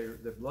get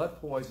the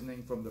blood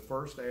poisoning from the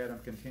first Adam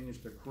continues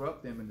to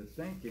corrupt them into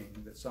thinking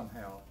that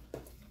somehow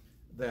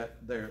that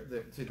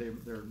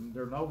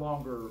they're no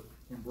longer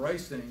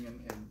embracing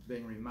and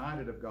being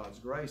reminded of God's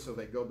grace, so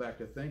they go back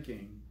to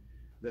thinking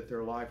that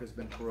their life has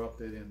been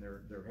corrupted and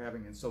they're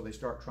having, and so they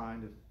start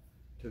trying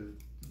to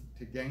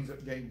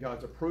gain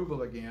God's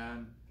approval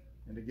again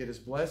and to get His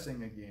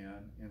blessing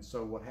again. And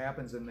so what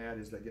happens in that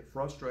is they get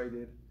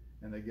frustrated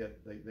and they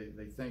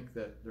think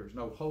that there's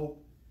no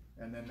hope,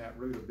 and then that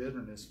root of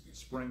bitterness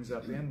springs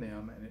up in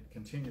them, and it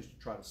continues to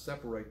try to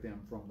separate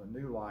them from the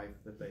new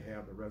life that they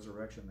have, the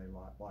resurrection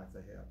life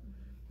they have,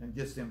 and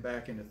gets them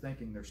back into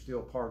thinking they're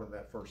still part of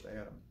that first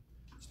Adam,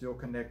 still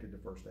connected to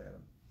first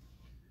Adam.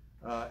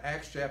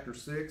 Acts chapter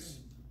 6,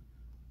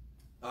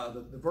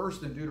 the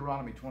verse in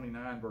Deuteronomy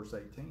 29 verse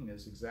 18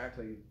 is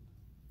exactly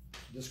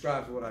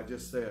describes what I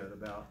just said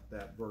about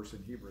that verse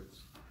in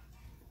Hebrews.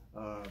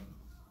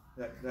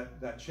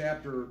 That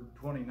chapter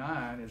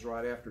 29 is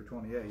right after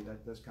 28.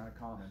 That's kind of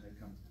common. It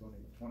comes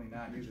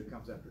 29 usually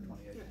comes after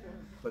 28.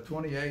 But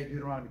 28,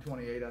 Deuteronomy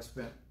 28, I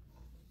spent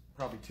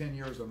probably 10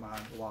 years of my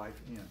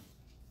life in.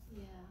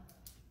 Yeah.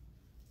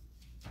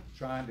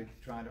 Trying to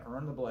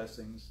earn the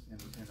blessings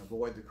and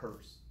avoid the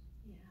curse.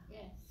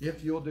 Yeah. Yes.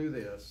 If you'll do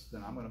this,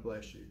 then I'm going to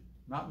bless you.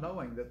 Not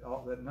knowing that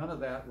none of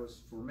that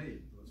was for me.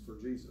 It was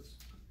for Jesus.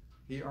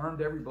 He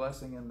earned every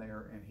blessing in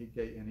there, and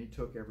he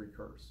took every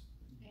curse.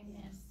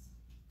 Amen.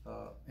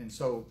 And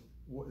so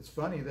it's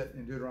funny that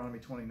in Deuteronomy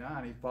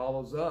 29 he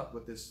follows up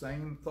with this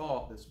same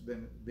thought that's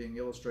been being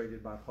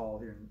illustrated by Paul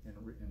here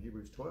in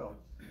Hebrews 12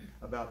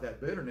 about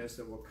that bitterness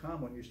that will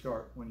come when you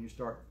start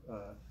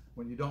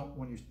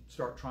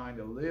trying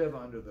to live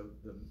under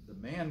the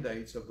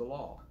mandates of the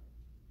law.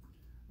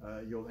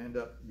 You'll end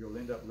up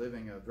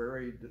living a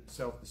very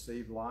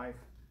self-deceived life.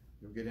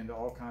 You'll get into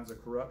all kinds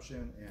of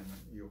corruption, and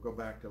you'll go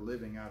back to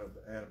living out of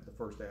the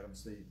first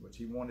Adam's seed, which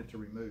he wanted to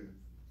remove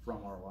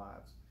from our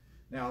lives.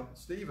 Now,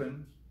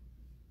 Stephen,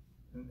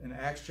 in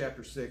Acts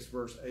chapter 6,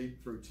 verse 8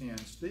 through 10,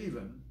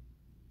 Stephen,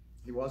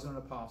 he wasn't an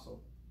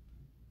apostle.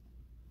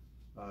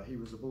 He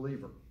was a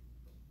believer.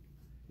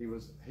 He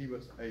was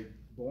a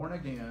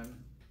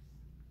born-again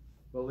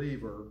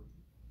believer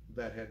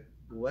that had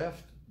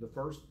left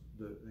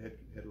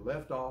had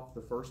left off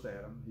the first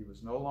Adam. He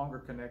was no longer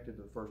connected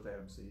to the first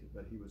Adam's seed,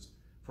 but he was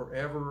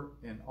forever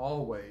and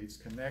always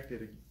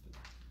connected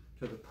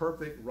to the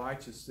perfect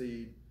righteous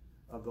seed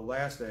of the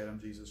last Adam,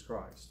 Jesus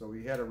Christ. So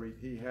he had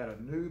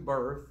a new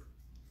birth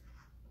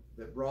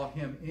that brought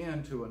him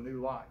into a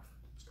new life.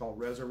 It's called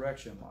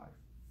resurrection life.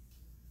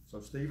 So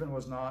Stephen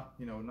was not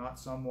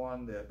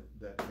someone that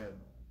had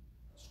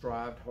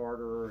strived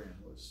harder and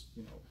was,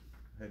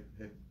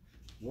 had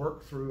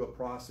worked through a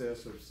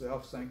process of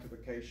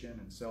self-sanctification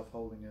and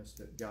self-holiness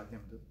that got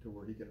him to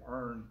where he could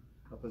earn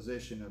a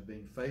position of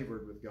being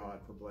favored with God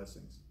for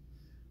blessings.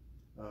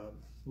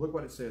 Look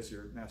what it says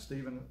here. Now,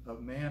 Stephen, a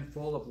man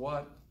full of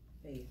what?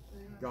 Faith.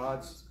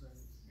 God's.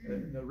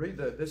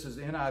 This is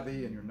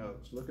NIV in your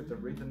notes.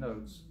 Read the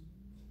notes.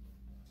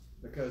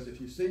 Because if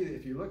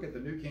you look at the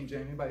New King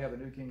James, anybody have the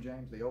New King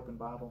James, the Open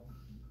Bible?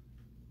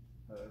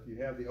 If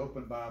you have the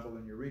Open Bible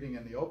and you're reading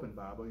in the Open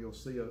Bible, you'll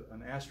see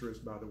an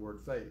asterisk by the word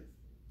faith.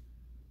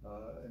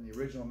 In the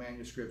original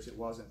manuscripts, it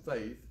wasn't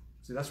faith.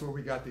 See, that's where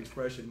we got the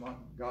expression,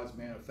 God's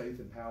man of faith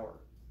and power.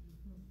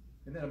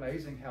 Isn't that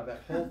amazing how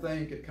that whole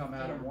thing could come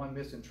out of one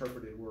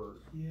misinterpreted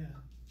word? Yeah.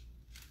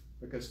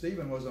 Because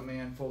Stephen was a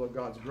man full of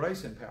God's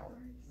grace and power.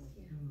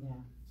 Yeah.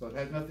 So it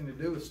had nothing to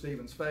do with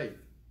Stephen's faith.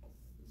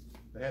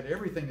 It had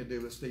everything to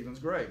do with Stephen's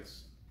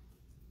grace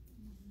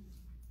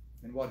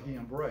and what he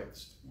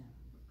embraced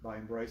by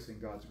embracing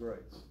God's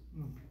grace.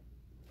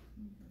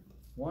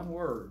 One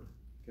word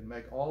can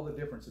make all the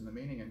difference in the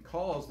meaning and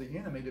cause the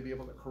enemy to be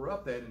able to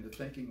corrupt that into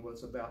thinking, well,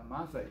 it's about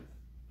my faith.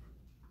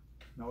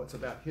 No, it's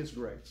about his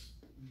grace.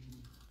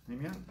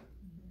 Amen?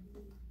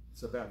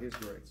 It's about his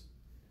grace.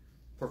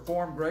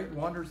 Performed great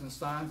wonders and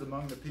signs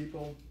among the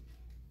people,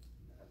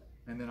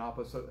 and then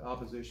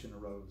opposition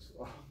arose.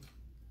 Oh,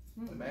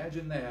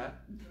 Imagine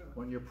that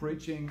when you're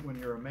preaching, when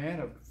you're a man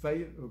of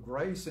faith, of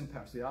grace and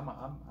power. See,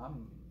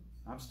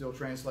 I'm still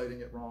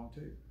translating it wrong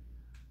too.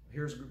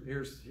 Here's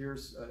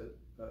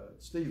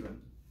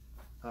Stephen,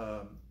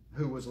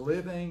 who was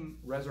living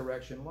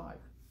resurrection life,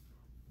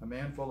 a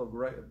man full of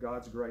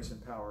God's grace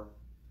and power,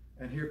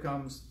 and here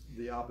comes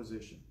the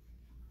opposition.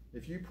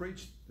 If you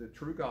preach the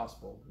true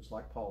gospel, just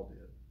like Paul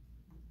did,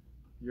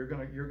 you're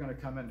gonna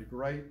come into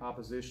great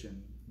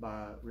opposition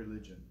by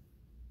religion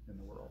in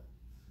the world,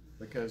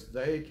 because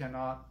they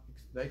can't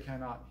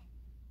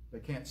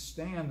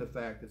stand the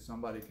fact that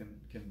somebody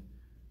can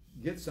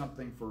get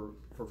something for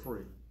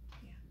free,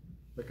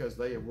 because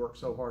they have worked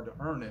so hard to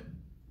earn it,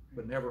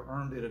 but never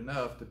earned it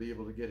enough to be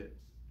able to get it.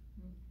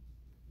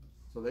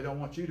 So they don't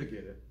want you to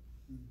get it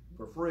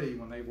for free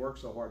when they work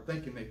so hard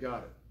thinking they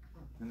got it,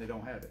 and they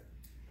don't have it.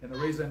 And the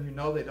reason you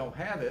know they don't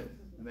have it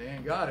and they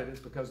ain't got it is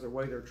because of the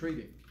way they're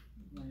treating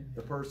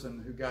the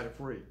person who got it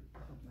free.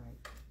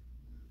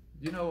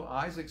 You know,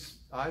 Isaac's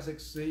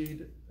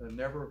seed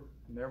never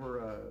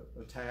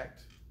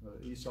attacked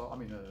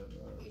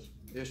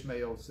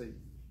Ishmael's seed.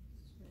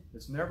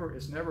 It's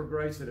never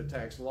grace that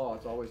attacks law.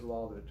 It's always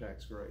law that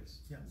attacks grace.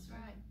 That's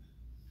right.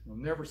 We'll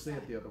never see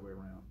it the other way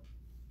around.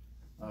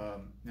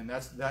 And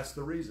that's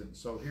the reason.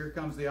 So here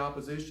comes the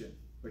opposition,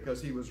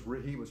 because he was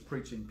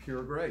preaching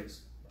pure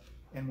grace.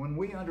 And when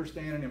we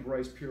understand and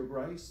embrace pure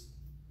grace,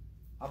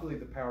 I believe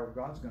the power of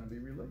God's going to be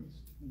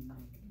released.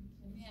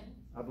 Amen.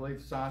 I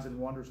believe signs and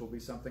wonders will be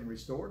something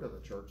restored to the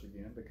church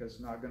again, because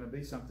it's not going to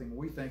be something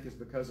we think is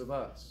because of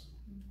us.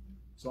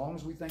 As long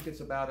as we think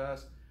it's about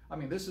us. I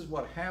mean, this is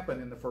what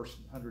happened in the first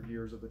 100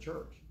 years of the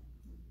church.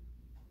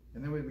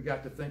 And then we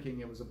got to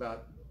thinking it was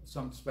about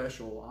some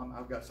special,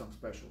 I've got some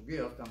special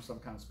gift, I'm some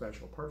kind of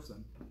special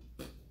person.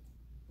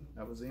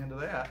 That was the end of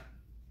that.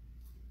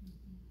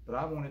 But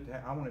I want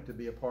it to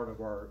be a part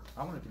of our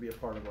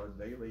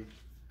daily.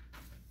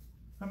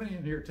 How many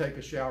in here take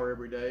a shower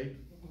every day?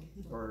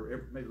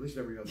 Or maybe at least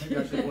every other. Maybe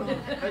I should.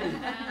 Maybe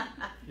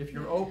if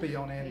you're Opie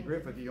on Andy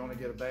Griffith, you only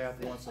get a bath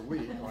once a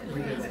week, like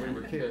we did when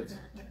we were kids.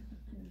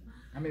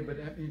 I mean, but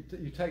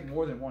you take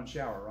more than one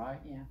shower, right?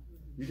 Yeah.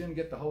 You didn't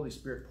get the Holy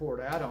Spirit poured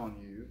out on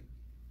you,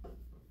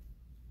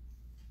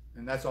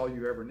 and that's all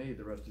you ever need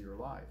the rest of your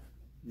life.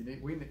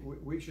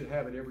 We should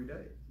have it every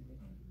day,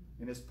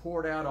 and it's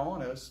poured out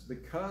on us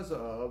because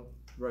of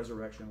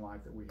resurrection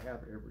life that we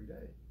have every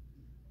day.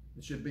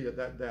 It should be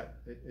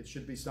it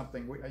should be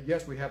something.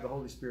 Yes, we have the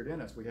Holy Spirit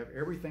in us. We have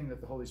everything that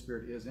the Holy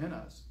Spirit is in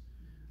us.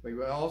 But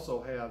we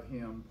also have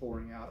Him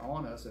pouring out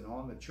on us and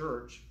on the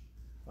church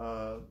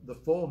the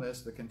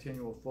fullness, the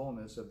continual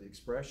fullness of the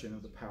expression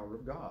of the power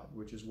of God,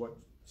 which is what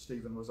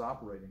Stephen was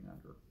operating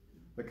under,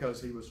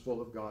 because he was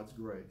full of God's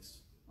grace,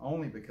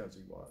 only because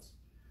he was.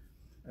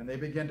 And they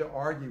began to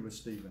argue with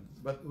Stephen.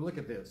 But look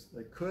at this.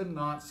 They could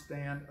not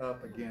stand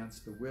up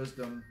against the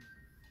wisdom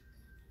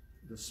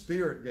the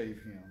Spirit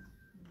gave him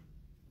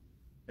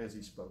as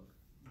he spoke.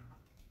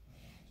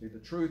 See, the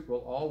truth will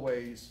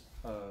always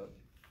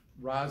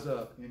rise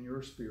up in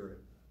your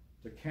spirit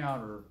to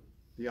counter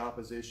the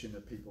opposition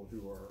of people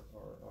who are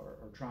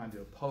trying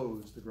to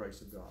oppose the grace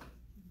of God.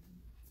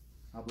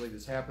 I believe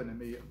it's happened to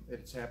me.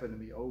 It's happened to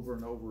me over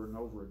and over and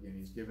over again.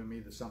 He's given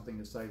me something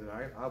to say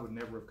that I would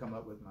never have come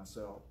up with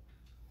myself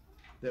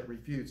that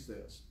refutes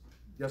this.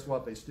 Guess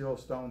what? They still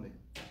stoned him.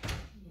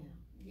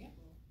 Yeah.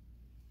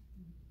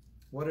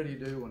 What did he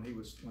do when he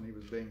was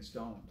being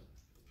stoned?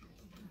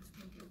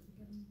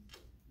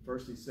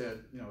 First, he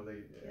said,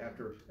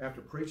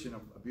 after preaching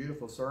a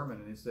beautiful sermon,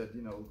 and he said,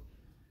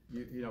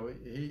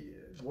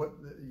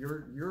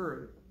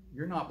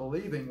 you're not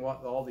believing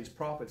what all these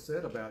prophets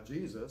said about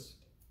Jesus,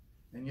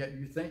 and yet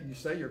you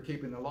say you're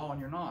keeping the law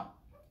and you're not.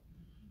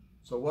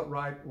 So what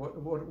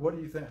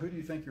do you think? Who do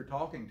you think you're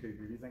talking to?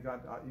 Do you think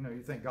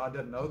you think God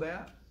doesn't know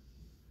that?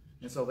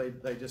 And so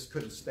they just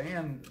couldn't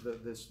stand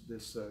this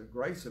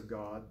grace of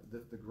God,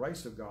 the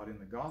grace of God in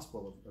the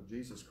gospel of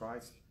Jesus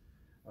Christ.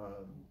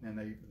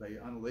 And they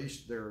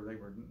unleashed they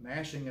were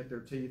gnashing at their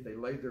teeth. They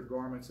laid their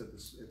garments at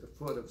the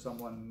foot of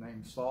someone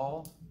named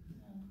Saul,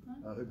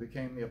 who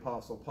became the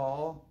Apostle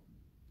Paul.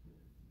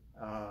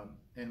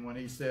 And when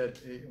he said,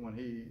 when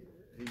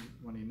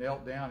he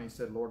knelt down, he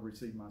said, "Lord,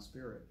 receive my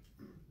spirit."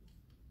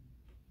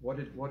 What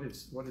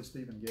did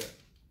Stephen get?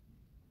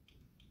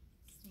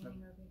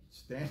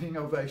 Standing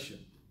ovation.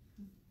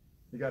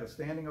 He got a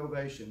standing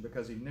ovation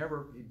because he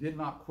did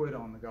not quit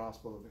on the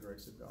gospel of the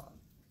grace of God.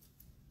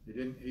 He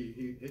didn't.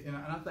 And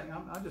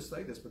I just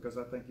say this because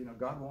I think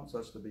God wants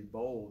us to be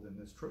bold in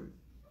this truth.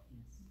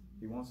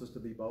 He wants us to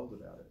be bold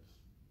about it.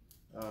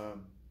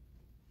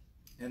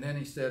 And then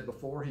he said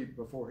before he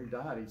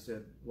died, he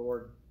said,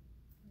 "Lord,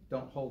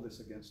 don't hold this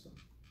against them.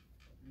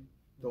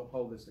 Don't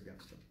hold this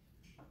against them."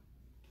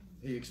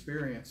 He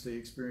experienced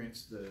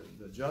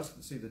the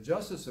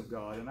justice of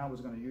God. And I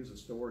was going to use a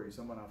story.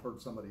 I've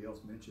heard somebody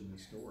else mention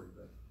this story,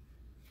 but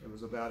it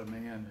was about a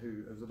man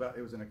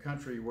it was in a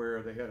country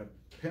where they had a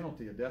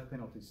death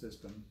penalty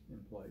system in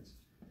place.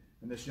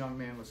 And this young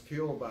man was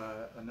killed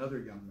by another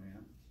young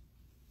man.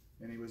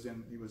 And he was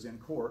in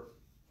court.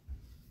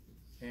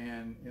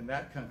 And in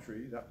that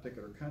country, that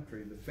particular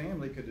country, the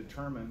family could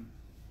determine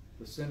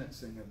the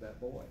sentencing of that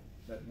boy,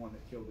 that one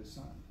that killed his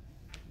son,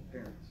 the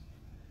parents.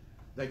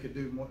 They could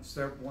do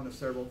one of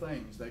several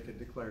things. They could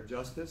declare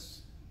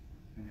justice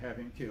and have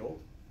him killed.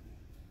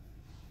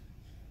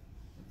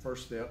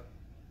 First step.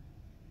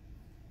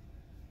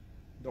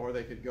 Or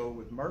they could go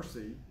with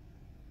mercy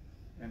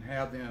and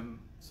have them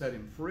set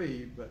him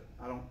free, but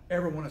I don't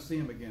ever want to see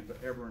him again, but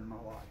ever in my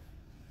life.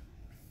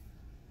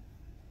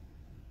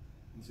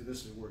 And see,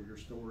 this is where your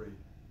story,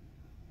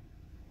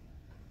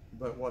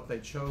 but what they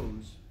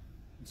chose,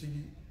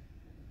 see,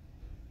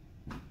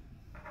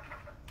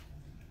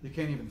 you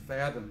can't even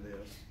fathom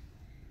this.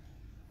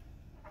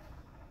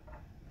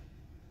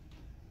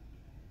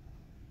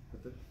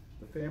 But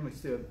the family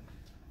said,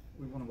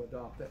 we want to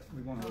adopt that.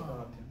 We want to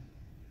adopt him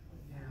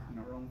in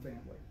our own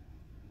family.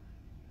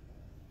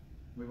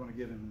 We want to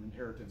give him an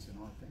inheritance in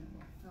our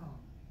family. Oh.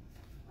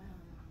 Wow.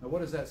 Now,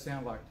 what does that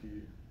sound like to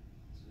you?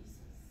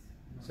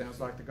 Jesus. Sounds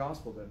like the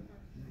gospel, doesn't it?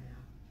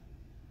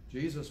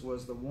 Yeah. Jesus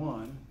was the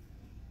one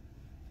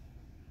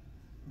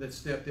that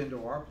stepped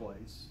into our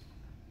place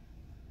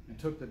and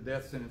took the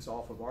death sentence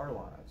off of our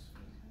lives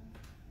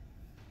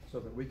so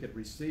that we could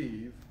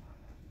receive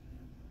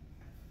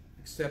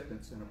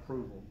acceptance and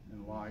approval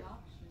in life,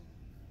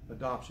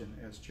 adoption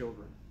as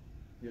children.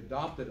 He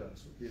adopted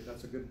us.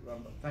 That's a good,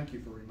 thank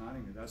you for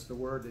reminding me. That's the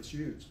word that's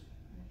used.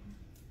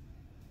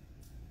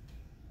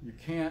 You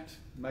can't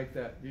make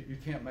that, you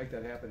can't make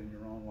that happen in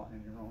your own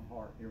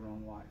heart, your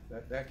own life.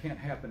 That can't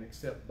happen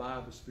except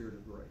by the Spirit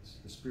of grace,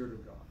 the Spirit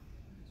of God.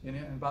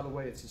 And by the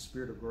way, it's the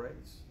Spirit of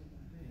grace.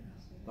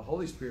 The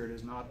Holy Spirit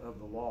is not of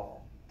the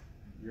law.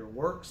 Your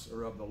works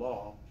are of the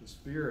law. The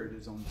Spirit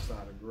is on the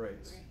side of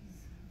grace.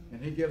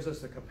 And He gives us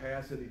the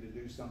capacity to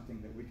do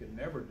something that we could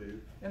never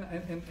do.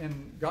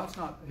 And God's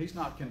not, He's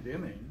not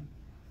condemning.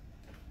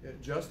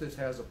 Justice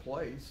has a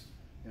place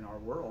in our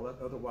world.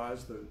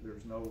 Otherwise,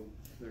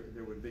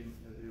 there would be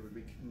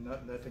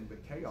nothing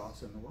but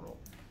chaos in the world.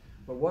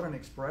 But what an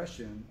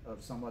expression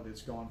of somebody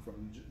that's gone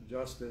from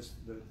justice,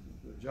 the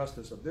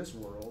justice of this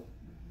world,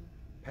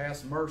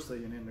 past mercy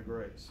and into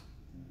grace.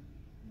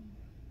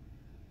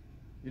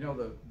 You know,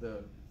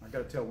 I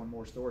got to tell one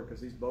more story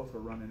because these both are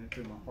running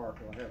into my heart.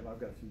 Well, I've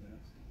got a few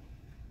minutes.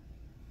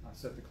 I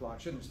set the clock.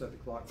 Shouldn't have set the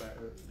clock back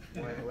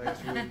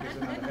last week because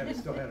then I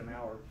still had an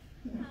hour.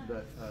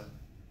 But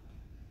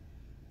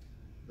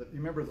you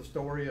remember the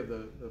story of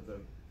the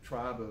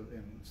tribe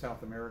in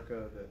South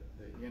America,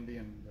 the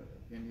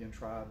Indian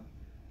tribe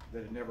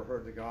that had never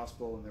heard the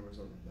gospel, and there was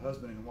a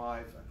husband and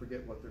wife. I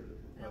forget what their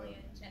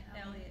Elliot.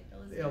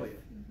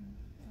 Elliot.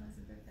 Mm-hmm.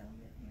 Elizabeth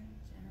Elliot.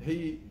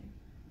 Yeah.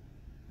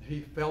 He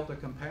felt a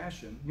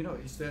compassion. You know,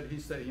 he said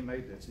he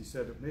made this. He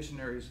said that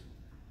missionaries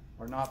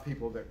are not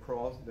people that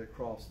cross the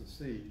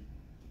sea.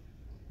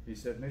 He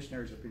said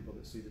missionaries are people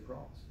that see the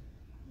cross.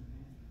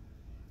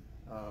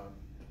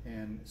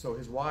 And so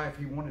his wife,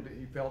 he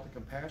felt the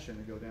compassion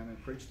to go down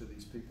and preach to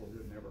these people who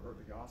had never heard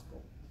the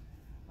gospel.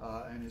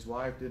 And his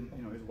wife didn't.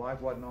 You know, his wife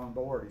wasn't on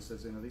board. He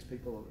says, you know, these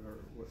people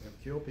have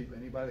killed people.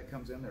 Anybody that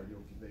comes in there,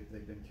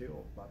 they've been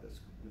killed by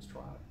this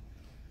tribe.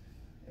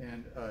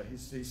 And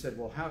he said,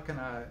 well, how did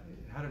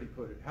he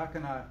put it? How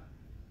can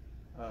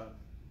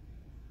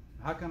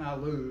I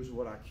lose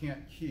what I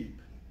can't keep?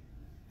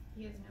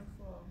 He is no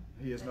fool.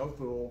 He is no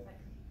fool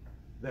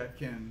that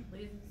can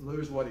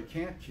lose what he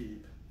can't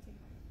keep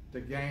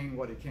to gain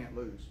what he can't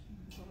lose.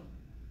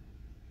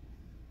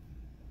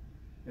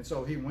 And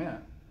so he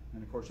went,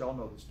 and of course y'all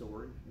know the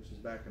story. This was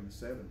back in the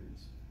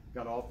 70s.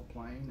 Got off the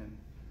plane and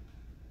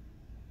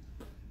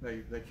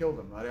they killed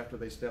him right after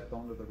they stepped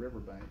onto the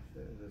riverbank.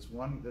 This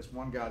one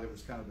guy that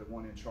was kind of the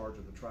one in charge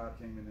of the tribe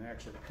came in and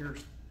actually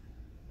pierced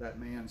that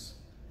man's,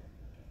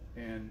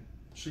 and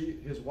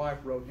his wife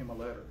wrote him a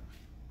letter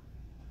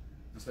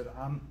and said,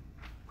 I'm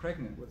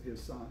pregnant with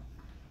his son.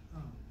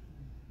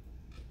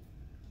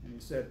 And he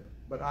said,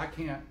 but I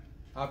can't,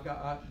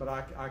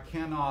 I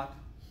cannot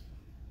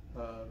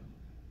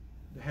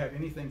have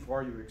anything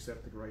for you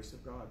except the grace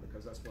of God,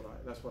 because that's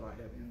what I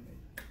have in me.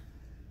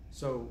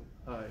 So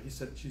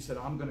she said,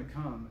 I'm going to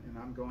come and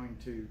I'm going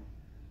to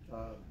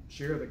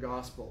share the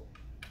gospel,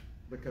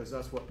 because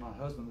that's what my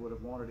husband would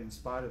have wanted in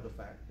spite of the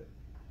fact that.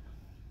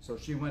 So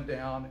she went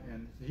down,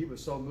 and he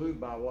was so moved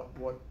by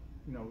what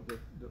you know,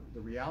 the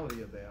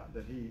reality of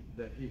that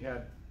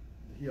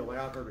he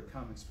allowed her to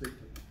come and speak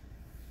to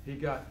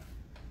him.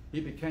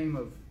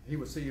 He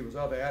was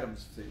of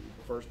Adam's seed,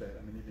 the first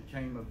Adam, and he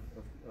became of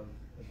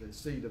the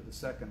seed of the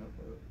second.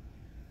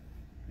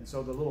 And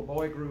so the little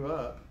boy grew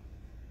up,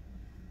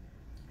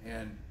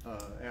 and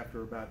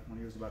when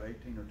he was about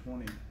 18 or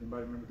 20,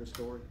 anybody remember this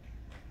story?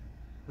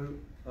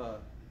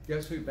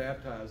 Guess who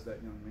baptized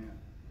that young man?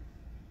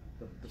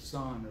 The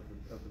son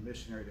of the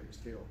missionary that was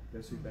killed.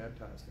 Guess who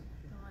baptized him?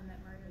 The one that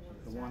murdered him.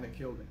 The one that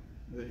killed him.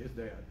 His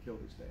dad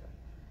killed his dad.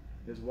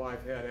 His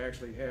wife had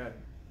actually had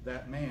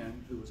that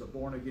man, who was a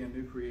born-again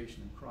new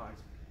creation in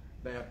Christ,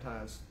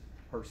 baptize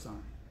her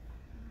son.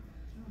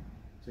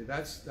 See,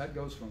 that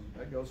goes from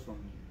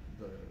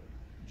the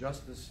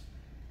justice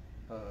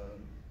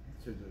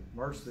to the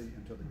mercy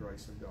and to the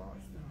grace of God.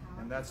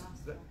 And that's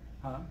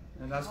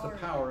the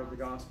power of the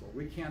gospel.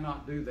 We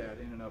cannot do that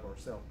in and of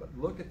ourselves. But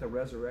look at the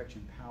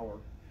resurrection power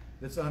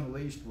that's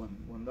unleashed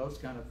when those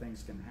kind of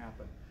things can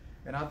happen.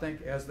 And I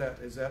think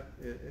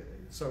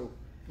so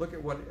look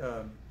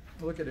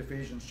at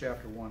Ephesians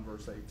chapter 1,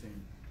 verse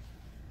 18.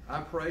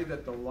 I pray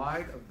that the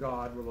light of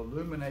God will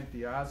illuminate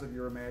the eyes of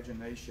your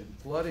imagination,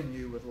 flooding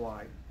you with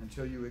light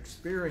until you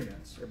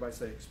experience, everybody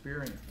say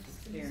experience,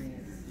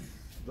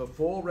 the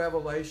full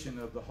revelation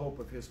of the hope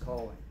of his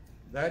calling.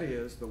 That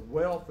is, the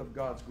wealth of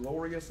God's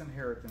glorious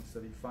inheritance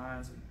that he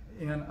finds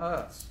in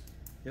us,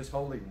 his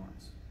holy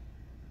ones.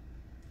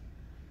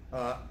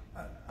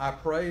 I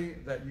pray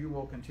that you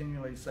will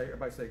continually say,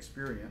 everybody say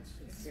experience.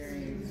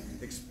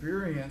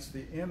 Experience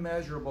the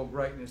immeasurable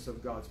greatness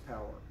of God's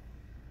power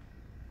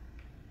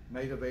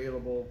made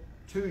available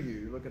to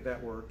you. Look at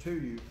that word, to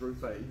you, through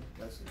faith.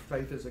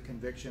 Faith is a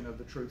conviction of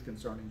the truth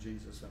concerning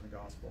Jesus and the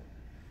gospel.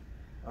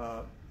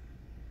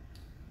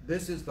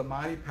 This is the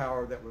mighty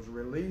power that was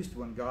released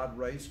when God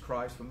raised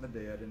Christ from the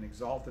dead and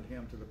exalted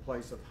him to the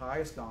place of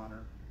highest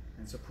honor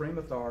and supreme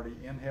authority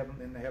in heaven,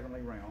 in the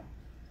heavenly realm.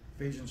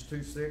 Ephesians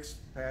 2:6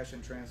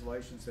 Passion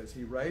Translation says,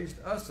 he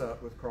raised us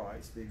up with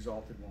Christ, the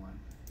exalted one.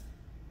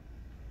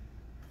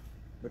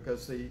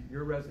 Because see,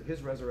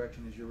 his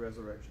resurrection is your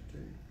resurrection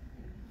too.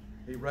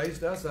 He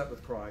raised us up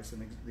with Christ,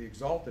 and the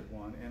exalted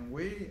one, and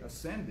we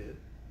ascended.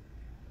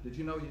 Did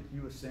you know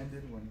you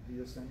ascended when he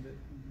ascended?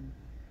 Mm-hmm.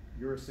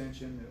 Your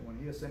ascension, when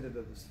he ascended,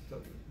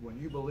 when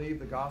you believe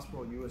the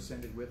gospel, you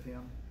ascended with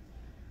him.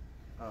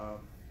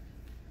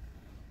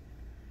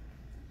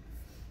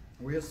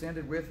 We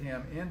ascended with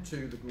him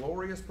into the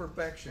glorious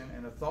perfection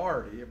and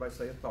authority, everybody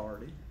say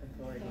authority,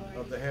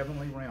 of the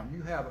heavenly realm.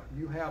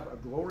 You have a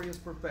glorious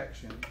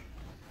perfection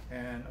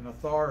and an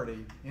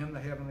authority in the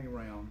heavenly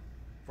realm,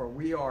 for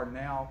we are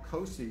now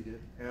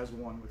co-seated as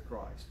one with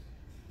Christ.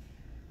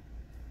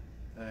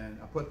 And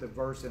I put the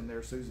verse in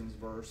there, Susan's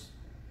verse.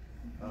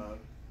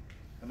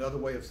 Another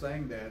way of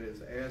saying that is,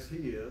 as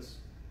he is,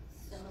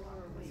 So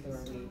are we.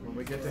 when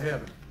we get to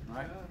heaven,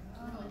 right?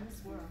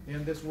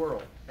 In this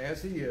world.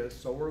 As he is,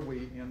 so are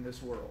we in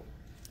this world.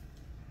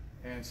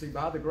 And see,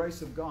 by the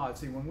grace of God,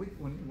 see,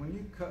 when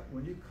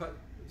you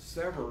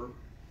sever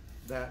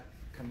that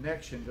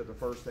connection to the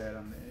first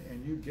Adam,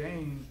 and you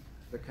gain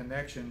the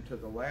connection to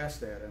the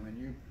last Adam,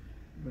 and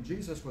when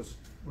Jesus was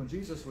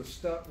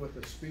stuck with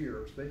the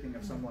spear, speaking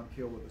of someone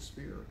killed with a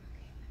spear,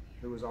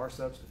 who was our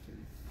substitute,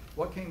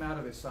 what came out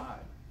of his side?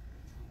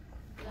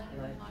 Blood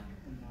and water.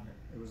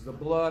 It was the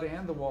blood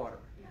and the water.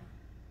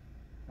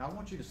 Now I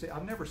want you to see,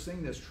 I've never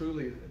seen this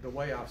truly the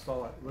way I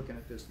saw it looking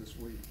at this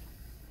week.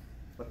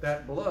 But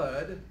that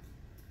blood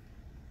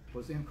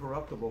was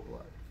incorruptible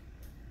blood.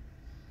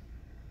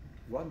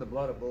 It wasn't the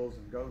blood of bulls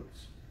and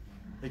goats.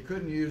 He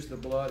couldn't use the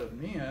blood of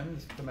men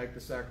to make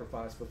the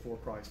sacrifice before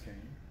Christ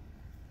came,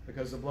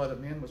 because the blood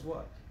of men was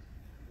what?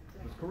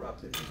 It was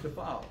corrupted. It was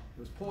defiled.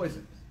 It was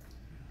poisoned.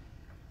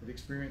 It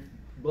experienced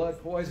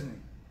blood poisoning.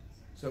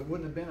 So it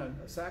wouldn't have been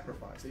a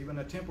sacrifice, even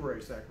a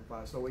temporary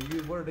sacrifice. So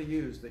what did he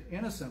use? The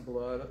innocent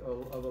blood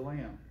of a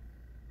lamb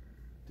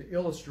to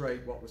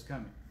illustrate what was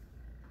coming.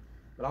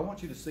 But I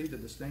want you to see the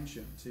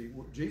distinction. See,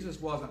 Jesus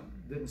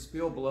didn't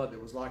spill blood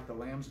that was like the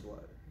lamb's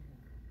blood.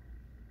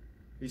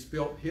 He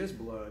spilled his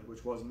blood,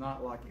 which was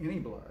not like any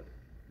blood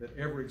that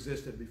ever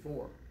existed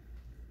before.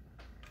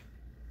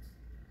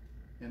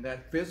 And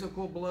that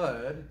physical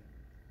blood,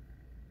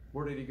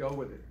 where did he go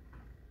with it?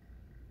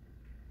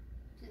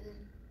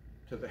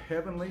 To the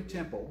heavenly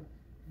temple,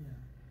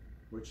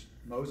 which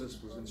Moses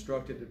was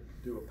instructed to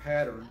do a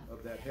pattern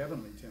of that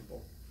heavenly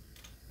temple.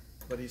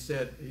 But he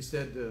said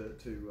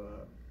to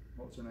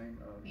what's her name?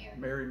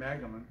 Mary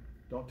Magdalene,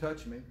 don't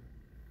touch me,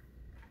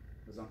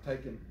 because I'm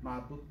taking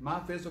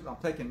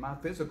my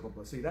physical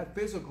blood. See, that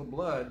physical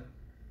blood,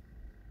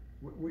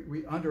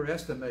 we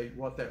underestimate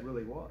what that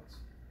really was.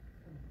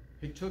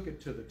 He took it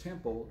to the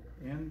temple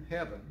in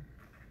heaven,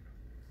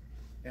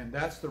 and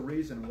that's the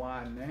reason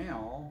why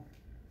now.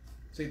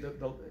 See,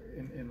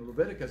 in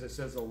Leviticus it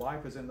says the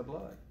life is in the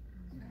blood.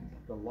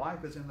 The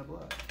life is in the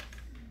blood.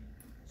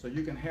 So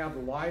you can have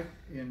the life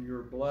in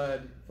your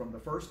blood from the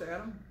first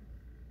Adam.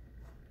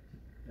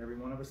 Every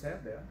one of us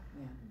had that.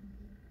 Yeah.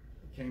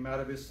 It came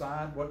out of his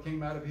side. What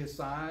came out of his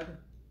side?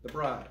 The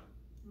bride.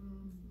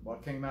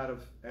 What came out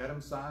of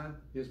Adam's side?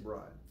 His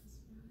bride.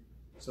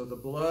 So the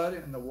blood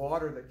and the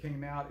water that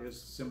came out is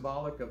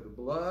symbolic of the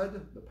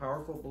blood, the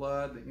powerful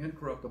blood, the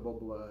incorruptible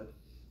blood,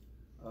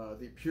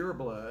 the pure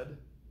blood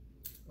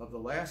of the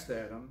last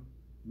Adam,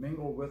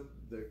 mingled with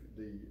the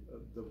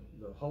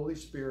Holy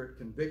Spirit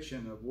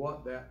conviction of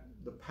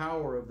the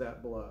power of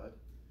that blood.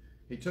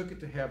 He took it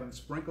to heaven,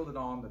 sprinkled it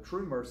on the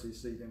true mercy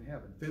seat in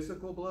heaven.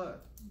 Physical blood.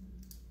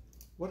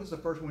 What is the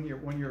first, when you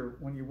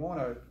want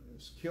to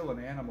kill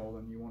an animal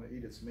and you want to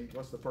eat its meat,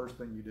 what's the first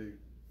thing you do?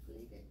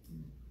 Bleed it.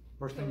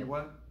 First thing you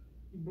what?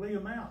 You bleed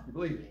them out. You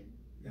bleed it.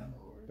 Yeah.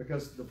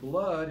 Because the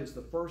blood is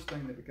the first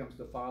thing that becomes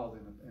defiled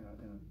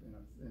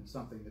in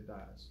something that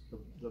dies.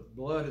 The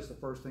blood is the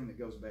first thing that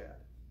goes bad.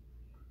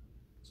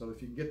 So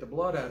if you can get the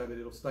blood out of it,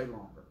 it'll stay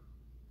longer.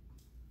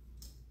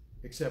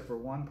 Except for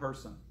one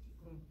person.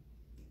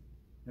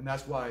 And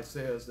that's why it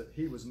says that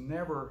he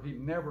never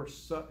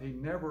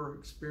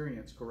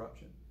experienced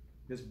corruption.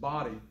 His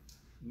body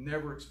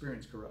never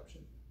experienced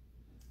corruption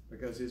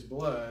because his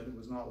blood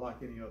was not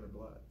like any other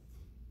blood.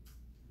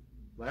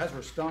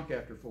 Lazarus stunk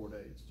after 4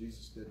 days.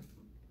 Jesus didn't.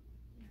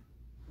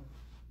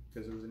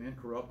 Because there was an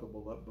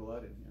incorruptible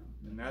blood in him.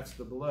 And that's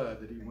the blood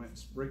that he went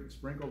and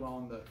sprinkled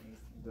on the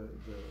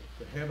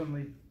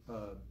heavenly,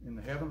 in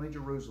the heavenly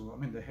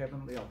Jerusalem,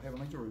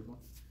 heavenly Jerusalem,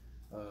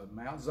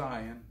 Mount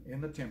Zion,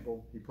 in the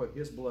temple. He put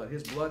his blood.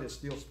 His blood is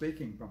still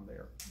speaking from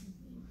there.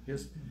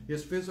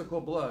 His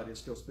physical blood is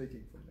still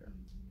speaking from there.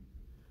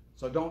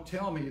 So don't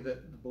tell me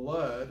that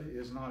blood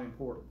is not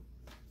important.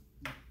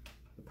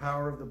 The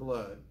power of the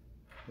blood,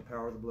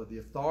 the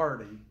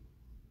authority.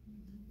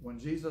 When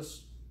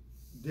Jesus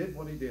did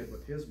what he did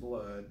with his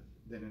blood,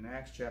 then in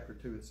Acts chapter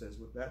 2 it says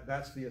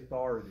that's the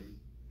authority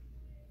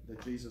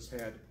that Jesus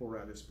had to pour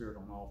out his Spirit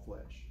on all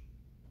flesh.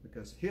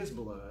 Because his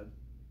blood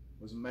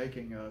was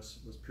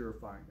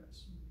purifying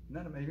us.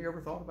 Have you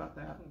ever thought about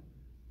that?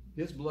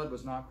 His blood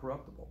was not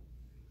corruptible.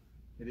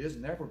 It is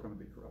never going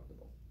to be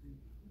corruptible.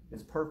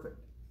 It's perfect.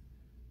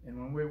 And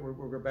when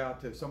we're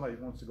about to, somebody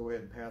wants to go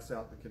ahead and pass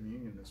out the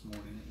communion this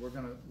morning, we're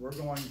going to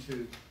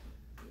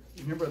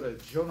remember the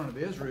children of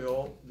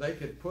Israel, they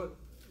could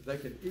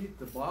eat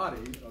the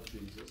body of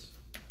Jesus,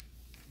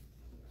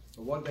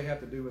 but what did they have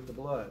to do with the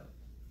blood?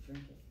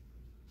 Drink it.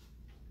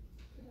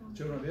 The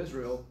children of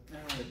Israel,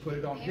 they put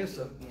it on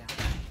hyssop. Yeah.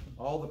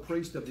 All the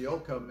priests of the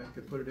old covenant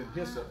could put it in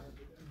hyssop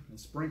and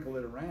sprinkle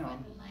it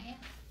around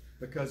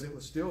because it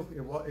was still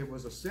it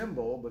was a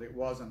symbol, but it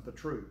wasn't the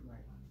truth. Right.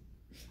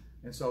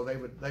 And so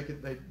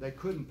they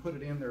couldn't put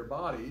it in their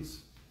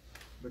bodies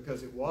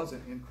because it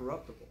wasn't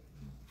incorruptible.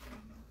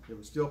 It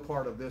was still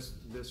part of this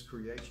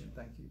creation.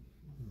 Thank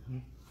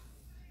you.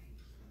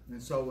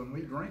 And so when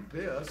we drink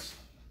this,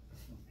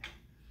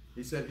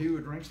 he said, "He who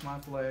eats my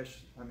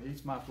flesh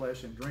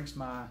and drinks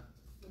my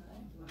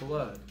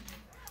blood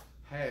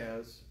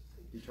has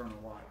eternal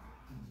life."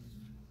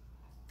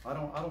 I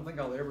don't think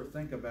I'll ever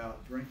think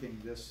about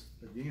drinking this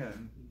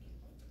again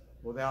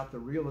without the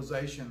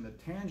realization, the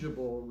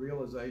tangible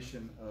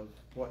realization of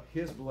what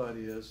his blood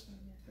is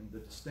and the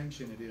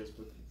distinction it is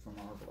from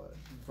our blood,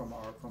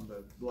 from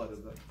the blood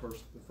of the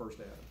first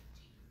Adam.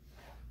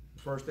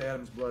 The first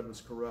Adam's blood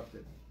was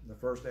corrupted. The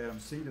first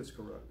Adam's seed is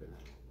corrupted.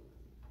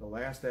 The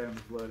last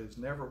Adam's blood is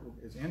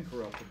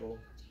incorruptible.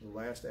 The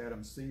last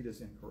Adam's seed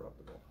is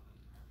incorruptible.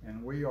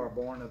 And we are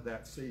born of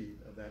that seed,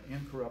 of that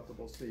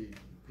incorruptible seed.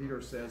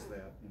 Peter says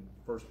that in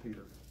 1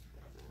 Peter.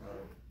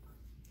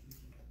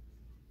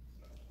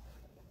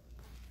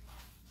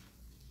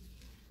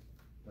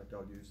 In fact,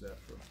 I'll use that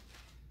for...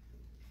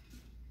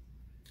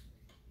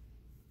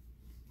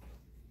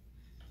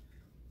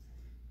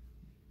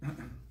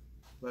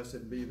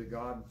 Blessed be the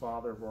God and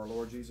Father of our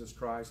Lord Jesus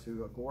Christ,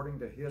 who according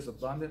to his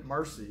abundant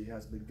mercy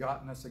has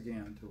begotten us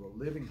again to a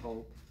living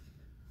hope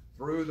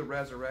through the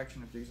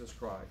resurrection of Jesus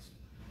Christ,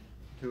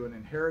 to an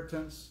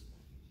inheritance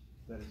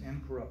that is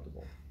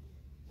incorruptible,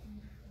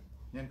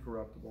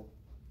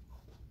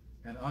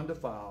 and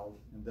undefiled,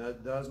 and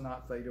that does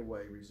not fade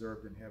away,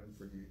 reserved in heaven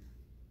for you,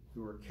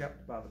 who are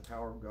kept by the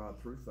power of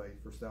God through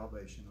faith for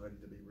salvation, ready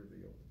to be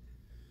revealed.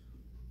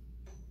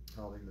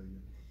 Hallelujah.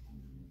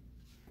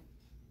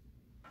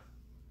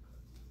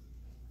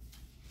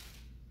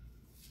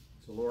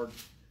 So Lord,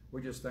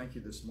 we just thank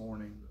you this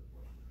morning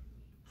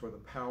for the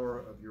power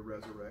of your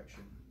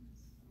resurrection.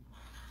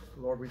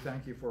 Lord, we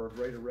thank you for a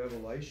greater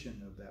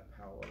revelation of that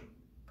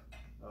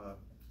power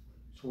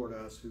toward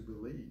us who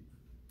believe.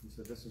 You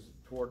said this is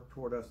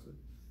toward us.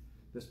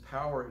 This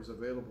power is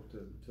available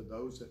to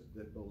those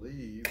that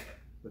believe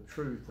the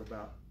truth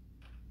about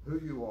who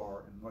you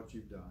are and what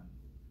you've done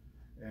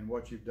and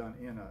what you've done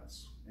in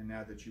us and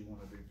now that you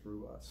want to do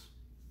through us.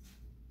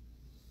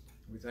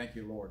 We thank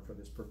you, Lord, for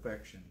this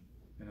perfection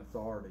and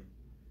authority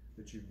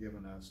that you've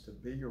given us to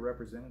be your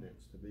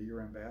representatives, to be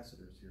your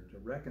ambassadors here, to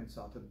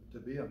reconcile, to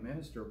be a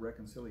minister of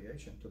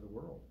reconciliation to the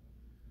world,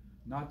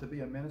 not to be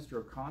a minister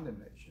of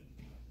condemnation.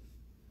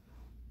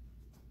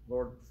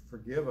 Lord,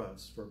 forgive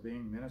us for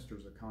being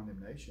ministers of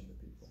condemnation to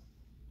people.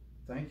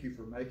 Thank you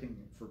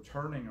for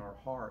turning our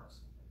hearts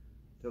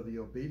to the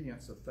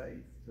obedience of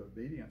faith, to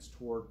obedience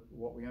toward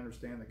what we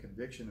understand the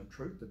conviction of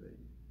truth to be,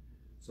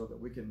 so that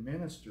we can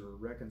minister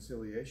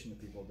reconciliation to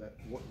people, that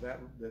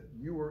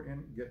you were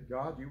in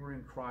God, you were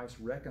in Christ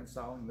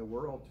reconciling the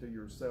world to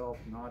yourself,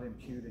 not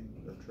imputing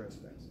their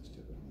trespasses to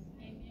them.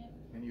 Amen.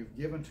 And you've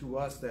given to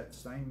us that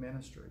same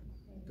ministry.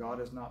 God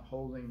is not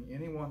holding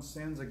anyone's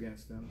sins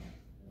against them.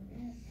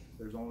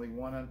 There's only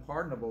one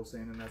unpardonable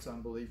sin, and that's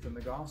unbelief in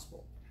the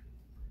gospel.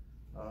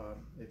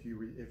 If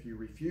you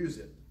refuse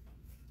it,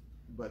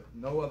 but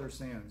no other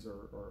sins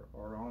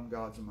are on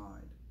God's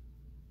mind.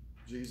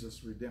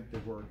 Jesus'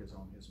 redemptive work is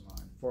on his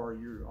mind.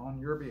 On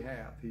your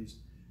behalf,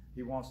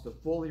 he wants to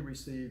fully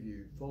receive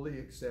you, fully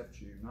accept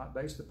you, not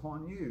based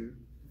upon you,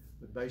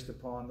 but based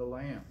upon the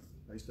Lamb,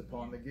 based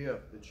upon the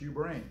gift that you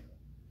bring.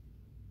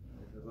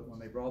 When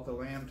they brought the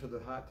lamb to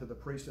the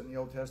priest in the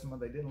Old Testament,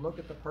 they didn't look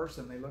at the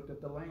person, they looked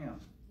at the lamb.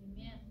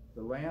 Amen.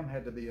 The lamb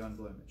had to be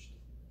unblemished.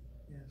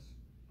 Yes.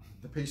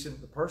 The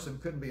person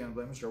couldn't be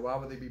unblemished, or why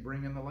would they be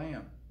bringing the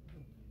lamb?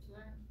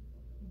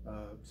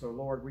 So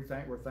Lord, we're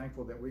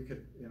thankful that we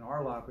could, in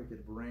our life, we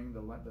could bring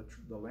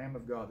the Lamb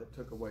of God that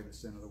took away the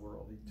sin of the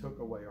world. He took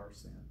away our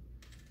sin.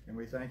 And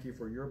we thank you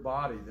for your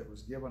body that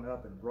was given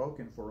up and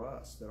broken for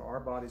us, that our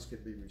bodies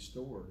could be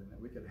restored and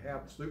that we could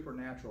have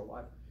supernatural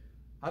life.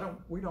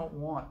 We don't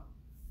want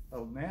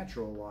a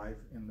natural life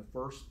in the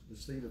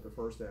seed of the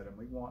first Adam.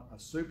 We want a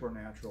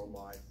supernatural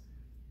life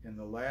in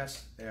the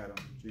last Adam,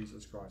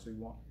 Jesus Christ. We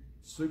want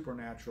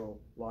supernatural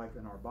life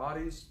in our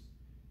bodies,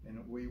 and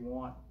we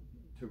want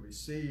to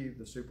receive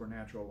the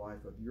supernatural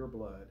life of your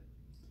blood.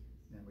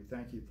 And we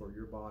thank you for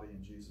your body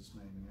in Jesus'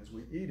 name. And as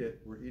we eat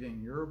it, we're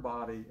eating your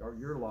body or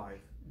your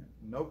life,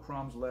 no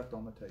crumbs left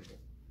on the table,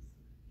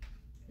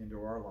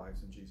 into our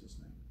lives in Jesus'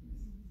 name.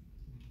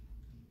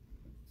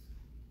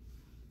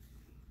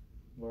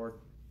 Lord,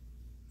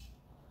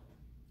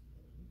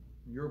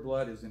 your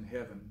blood is in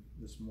heaven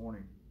this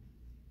morning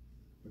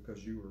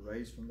because you were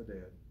raised from the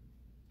dead.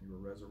 You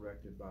were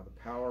resurrected by the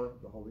power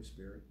of the Holy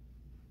Spirit.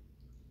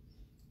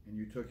 And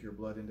you took your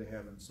blood into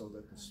heaven so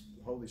that the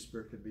Holy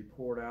Spirit could be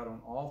poured out on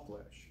all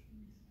flesh.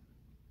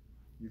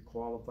 You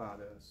qualified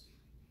us.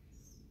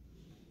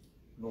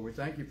 Lord, we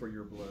thank you for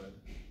your blood.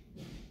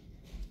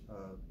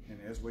 And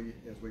as we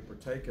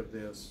partake of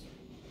this,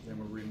 then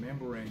we're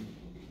remembering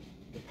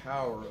the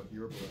power of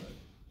your blood,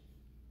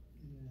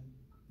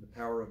 the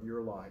power of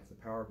your life, the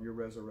power of your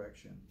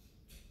resurrection.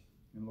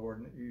 And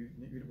Lord,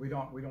 we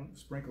don't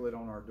sprinkle it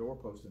on our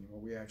doorpost anymore.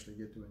 We actually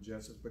get to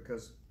ingest it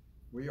because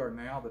we are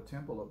now the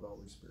temple of the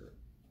Holy Spirit.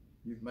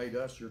 You've made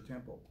us your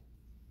temple.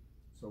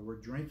 So we're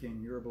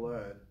drinking your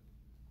blood.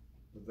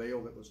 The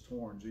veil that was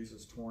torn,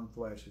 Jesus' torn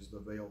flesh, is the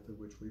veil through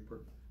which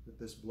that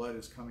this blood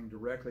is coming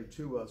directly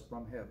to us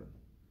from heaven.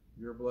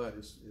 Your blood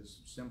is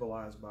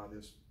symbolized by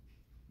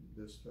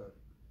this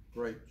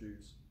grape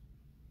juice.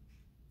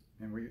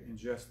 And we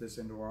ingest this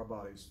into our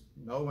bodies,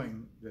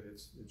 knowing that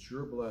it's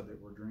your blood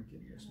that we're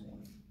drinking this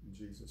morning. In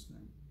Jesus'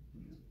 name.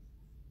 Amen.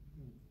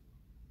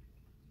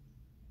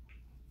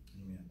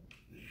 Amen.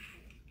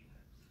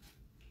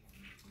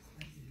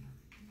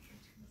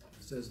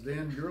 It says,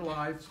 then your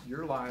lives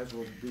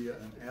will be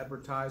an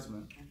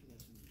advertisement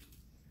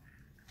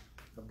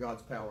of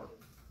God's power.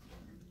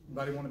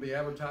 Anybody want to be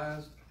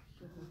advertised?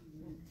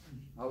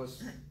 I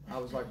was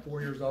like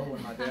 4 years old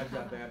when my dad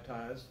got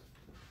baptized.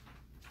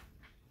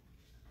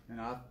 And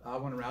I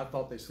went around, I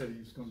thought they said he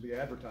was going to be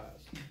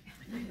advertised.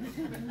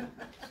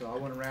 So I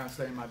went around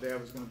saying my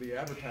dad was going to be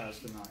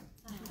advertised tonight.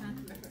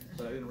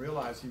 But I didn't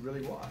realize he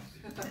really was.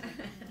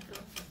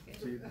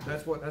 See,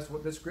 that's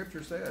what this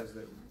scripture says,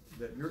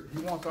 that he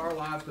wants our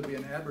lives to be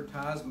an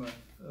advertisement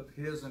of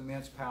his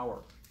immense power.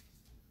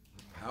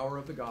 The power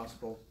of the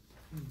gospel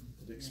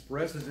that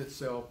expresses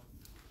itself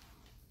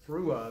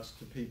through us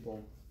to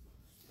people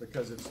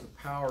because it's the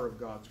power of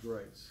God's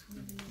grace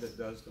that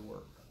does the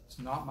work. It's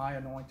not my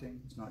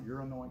anointing. It's not your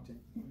anointing.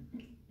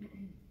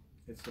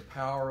 It's the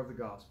power of the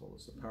gospel.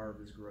 It's the power of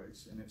his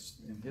grace.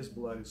 And his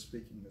blood is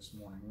speaking this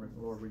morning.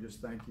 Lord, we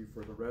just thank you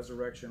for the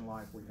resurrection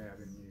life we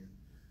have in you.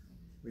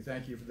 We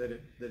thank you that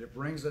it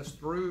brings us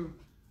through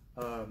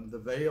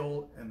the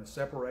veil and the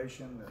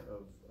separation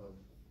of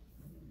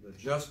the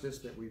justice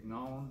that we've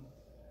known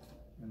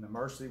and the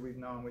mercy we've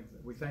known.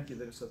 We thank you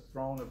that it's a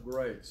throne of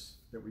grace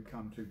that we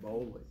come to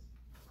boldly,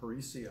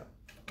 parousia,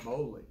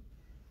 boldly,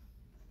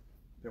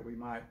 that we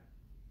might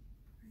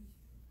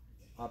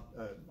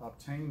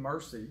obtain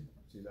mercy.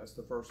 See, that's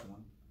the first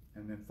one,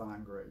 and then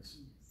find grace.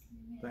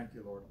 Thank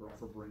you, Lord,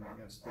 for bringing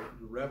us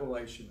the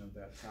revelation of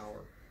that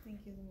power. Thank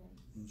you, Lord.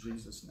 In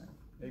Jesus' name.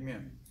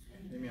 Amen.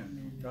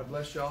 Amen. God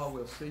bless y'all.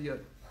 We'll see you.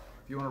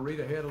 If you want to read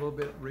ahead a little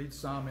bit, read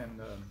some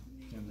in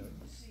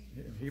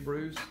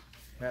Hebrews.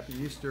 Happy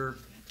Easter,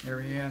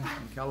 Marianne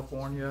in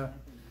California,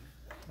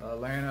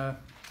 Atlanta,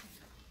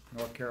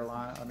 North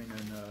Carolina,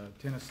 in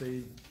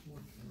Tennessee.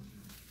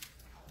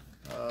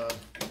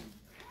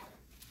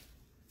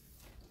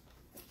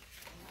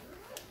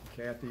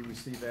 Kathy, we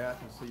see that.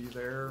 We see you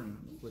there. And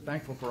we're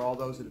thankful for all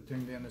those that have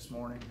tuned in this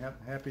morning.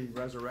 Happy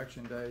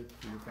Resurrection Day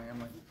to your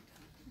family.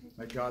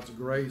 May God's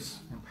grace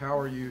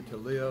empower you to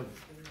live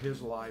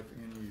his life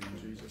in you in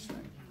Jesus'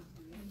 name.